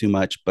mountain bike too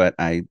much, but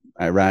I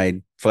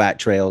ride flat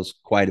trails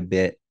quite a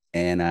bit,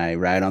 and I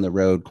ride on the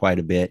road quite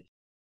a bit.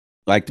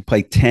 I like to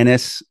play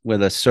tennis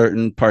with a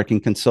certain parking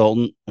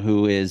consultant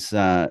who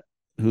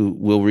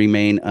will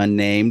remain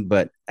unnamed,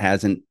 but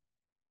hasn't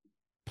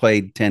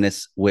played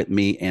tennis with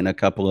me in a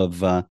couple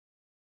of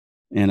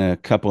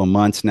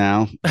months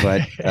now.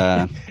 But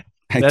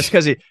that's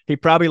because he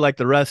probably, like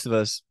the rest of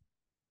us,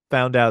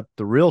 found out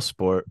the real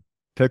sport,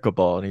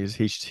 pickleball, and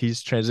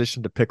he's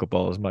transitioned to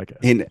pickleball, is my guess.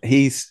 And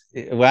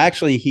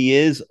actually, he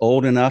is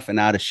old enough and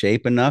out of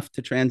shape enough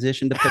to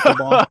transition to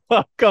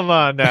pickleball. Come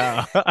on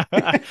now.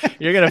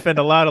 You're gonna offend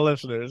a lot of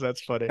listeners.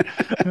 That's funny.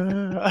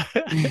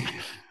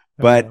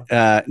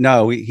 But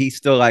no, he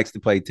still likes to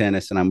play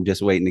tennis, and I'm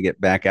just waiting to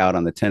get back out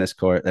on the tennis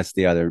court. That's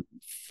the other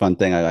fun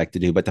thing I like to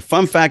do. But the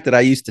fun fact that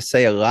I used to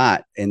say a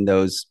lot in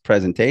those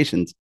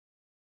presentations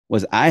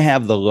was I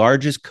have the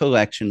largest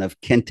collection of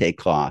kente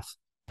cloth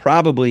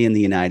probably in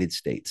the United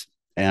States,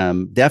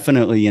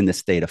 definitely in the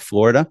state of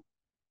Florida.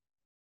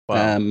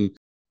 Wow.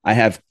 I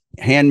have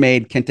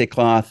handmade kente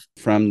cloth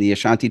from the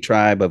Ashanti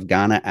tribe of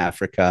Ghana,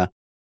 Africa,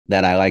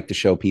 that I like to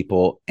show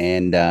people.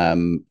 And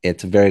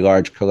it's a very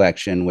large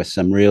collection with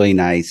some really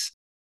nice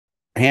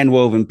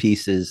hand-woven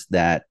pieces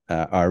that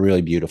are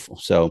really beautiful.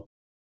 So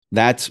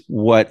that's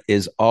what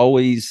is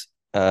always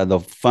the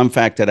fun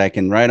fact that I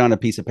can write on a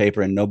piece of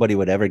paper and nobody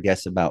would ever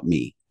guess about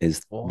me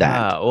is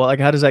that. Well, like,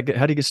 how do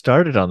you get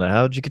started on that?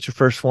 How did you get your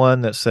first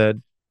one that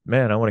said,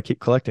 man, I want to keep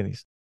collecting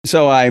these?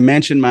 So I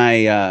mentioned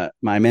my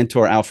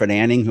mentor, Alfred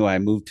Anning, who I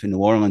moved to New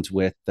Orleans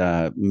with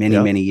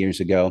many years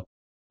ago.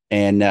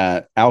 And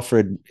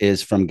Alfred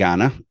is from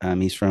Ghana.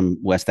 He's from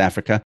West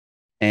Africa.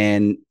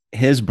 And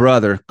his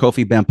brother,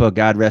 Kofi Bempa,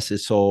 God rest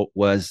his soul,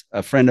 was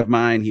a friend of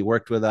mine. He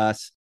worked with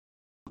us.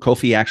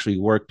 Kofi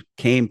actually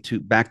came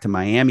back to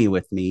Miami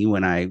with me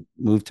when I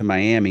moved to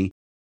Miami.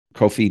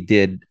 Kofi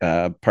did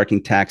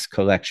parking tax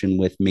collection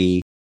with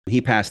me.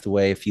 He passed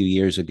away a few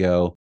years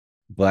ago,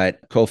 but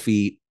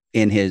Kofi,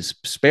 in his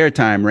spare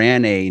time,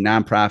 ran a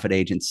nonprofit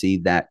agency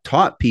that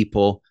taught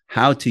people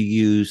how to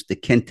use the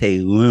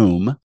kente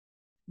loom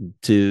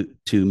to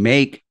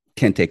make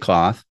kente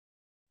cloth.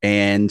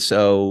 And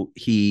so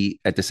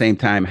he, at the same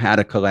time, had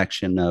a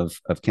collection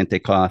of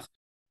kente cloth.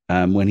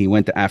 When he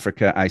went to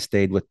Africa, I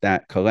stayed with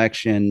that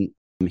collection.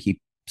 He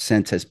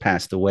since has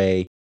passed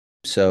away.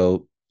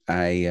 So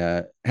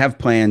I have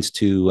plans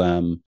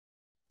to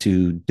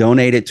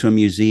donate it to a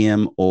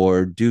museum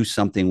or do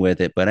something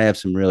with it. But I have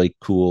some really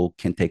cool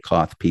kente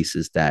cloth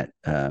pieces that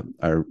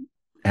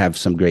have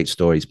some great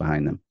stories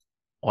behind them.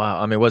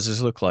 Wow. I mean, what does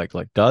this look like?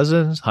 Like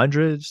dozens,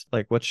 hundreds?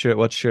 Like what's your,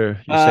 you say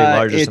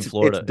largest in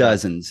Florida? It's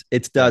dozens. Yeah.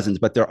 It's dozens,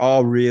 but they're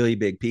all really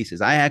big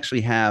pieces. I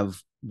actually have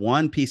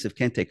one piece of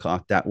kente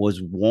cloth that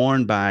was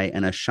worn by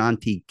an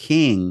Ashanti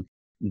king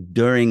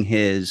during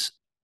his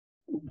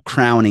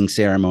crowning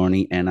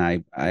ceremony. And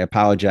I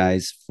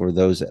apologize for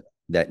those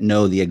that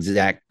know the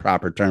exact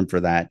proper term for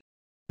that.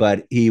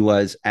 But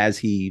as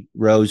he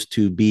rose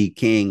to be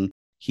king,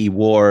 he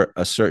wore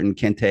a certain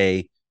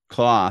kente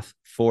cloth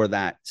for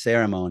that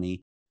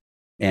ceremony.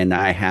 And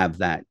I have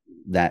that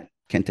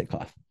kente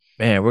cloth.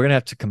 Man, we're gonna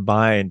have to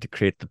combine to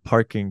create the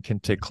parking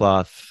kente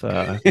cloth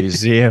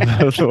museum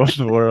of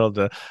the world.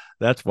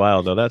 That's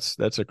wild, though.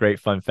 That's a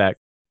great fun fact.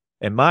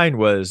 And mine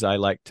was,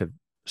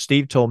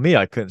 Steve told me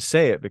I couldn't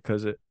say it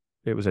because it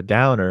was a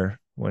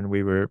downer when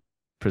we were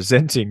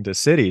presenting to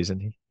cities,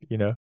 and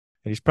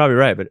he's probably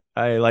right. But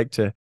I like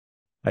to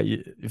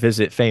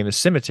visit famous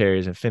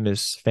cemeteries and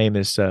famous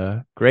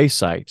grave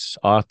sites,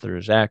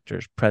 authors,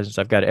 actors, presidents.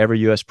 I've got every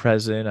U.S.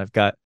 president.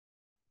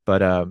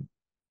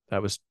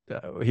 That was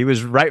he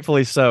was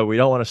rightfully so. We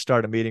don't want to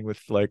start a meeting with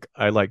like,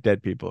 I like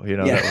dead people.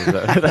 Yeah.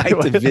 I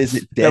like to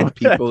visit dead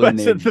people in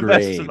their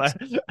graves.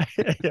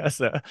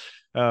 Yes.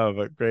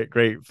 But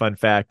great fun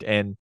fact.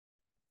 And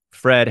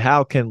Fred,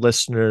 how can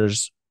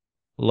listeners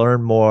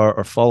learn more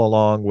or follow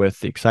along with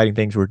the exciting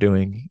things we're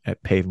doing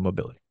at Pave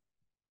Mobility?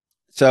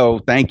 So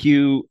thank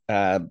you.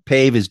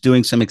 Pave is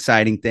doing some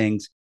exciting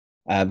things.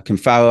 You can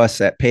follow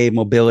us at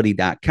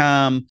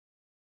pavemobility.com.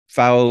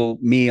 Follow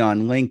me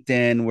on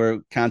LinkedIn. We're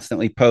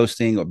constantly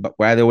posting.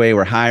 By the way,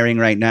 we're hiring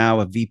right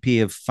now a VP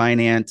of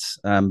finance,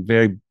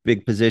 very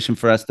big position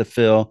for us to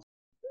fill.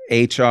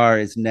 HR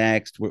is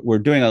next. We're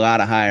doing a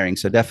lot of hiring.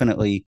 So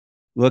definitely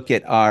look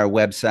at our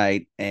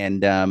website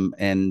and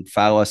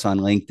follow us on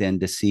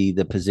LinkedIn to see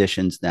the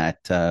positions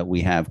that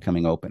we have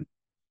coming open.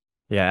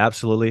 Yeah,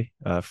 absolutely.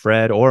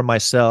 Fred or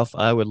myself,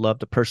 I would love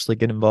to personally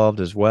get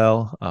involved as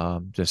well.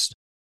 Just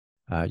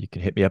you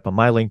can hit me up on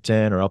my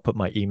LinkedIn, or I'll put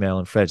my email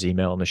and Fred's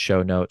email in the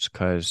show notes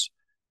because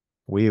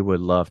we would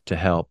love to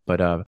help.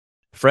 But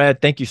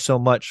Fred, thank you so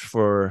much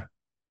for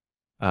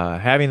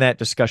having that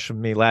discussion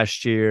with me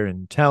last year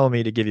and telling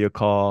me to give you a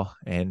call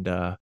and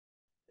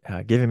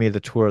giving me the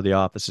tour of the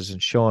offices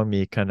and showing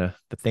me kind of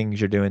the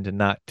things you're doing to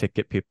not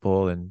ticket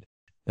people and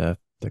the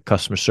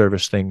customer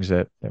service things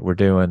that we're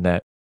doing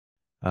that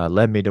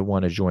led me to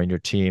want to join your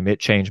team. It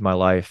changed my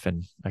life,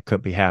 and I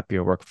couldn't be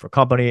happier working for a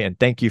company. And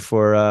thank you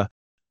for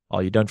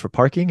all you've done for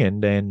parking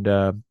and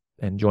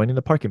joining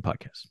the parking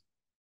podcast.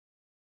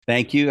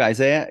 Thank you,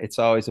 Isaiah. It's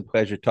always a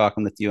pleasure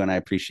talking with you, and I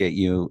appreciate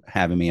you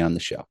having me on the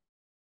show.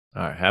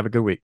 All right. Have a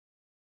good week.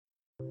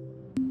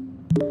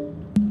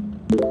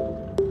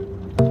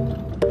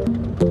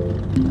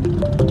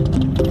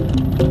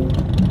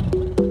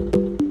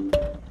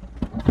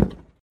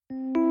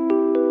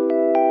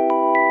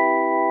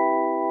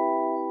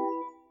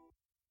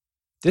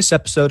 This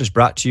episode is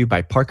brought to you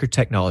by Parker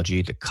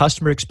Technology, the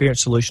customer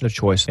experience solution of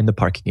choice in the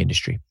parking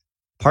industry.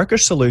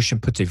 Parker's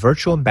solution puts a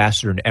virtual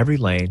ambassador in every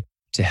lane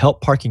to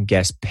help parking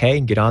guests pay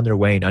and get on their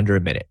way in under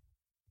a minute.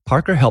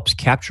 Parker helps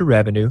capture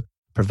revenue,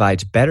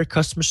 provides better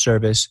customer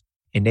service,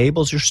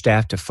 enables your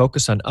staff to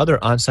focus on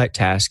other on-site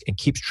tasks, and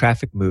keeps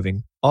traffic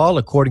moving, all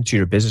according to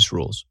your business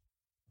rules.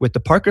 With the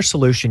Parker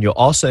solution, you'll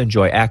also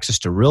enjoy access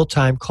to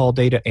real-time call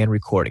data and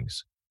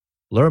recordings.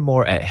 Learn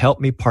more at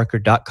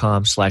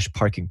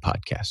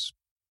helpmeparker.com/parkingpodcasts.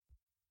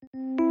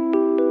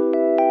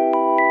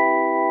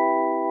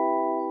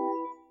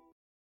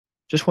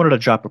 Just wanted to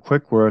drop a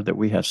quick word that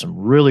we have some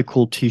really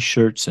cool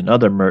t-shirts and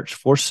other merch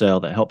for sale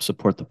that help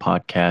support the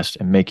podcast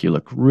and make you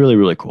look really,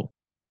 really cool.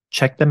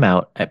 Check them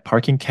out at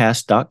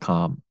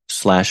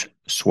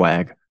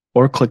parkingcast.com/swag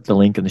or click the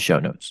link in the show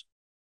notes.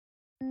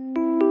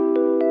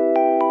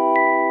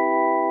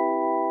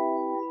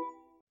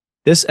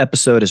 This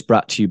episode is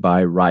brought to you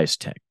by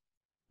RiseTech.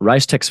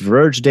 RiseTech's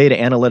Verge data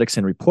analytics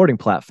and reporting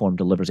platform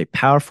delivers a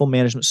powerful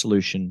management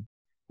solution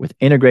with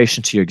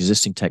integration to your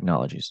existing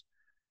technologies.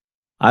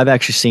 I've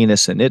actually seen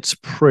this, and it's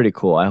pretty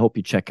cool. I hope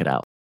you check it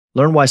out.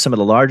 Learn why some of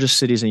the largest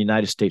cities in the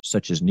United States,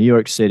 such as New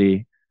York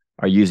City,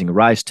 are using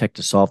RiseTech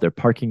to solve their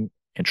parking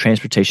and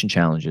transportation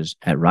challenges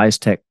at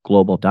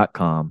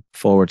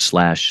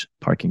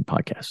risetechglobal.com/parking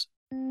podcast.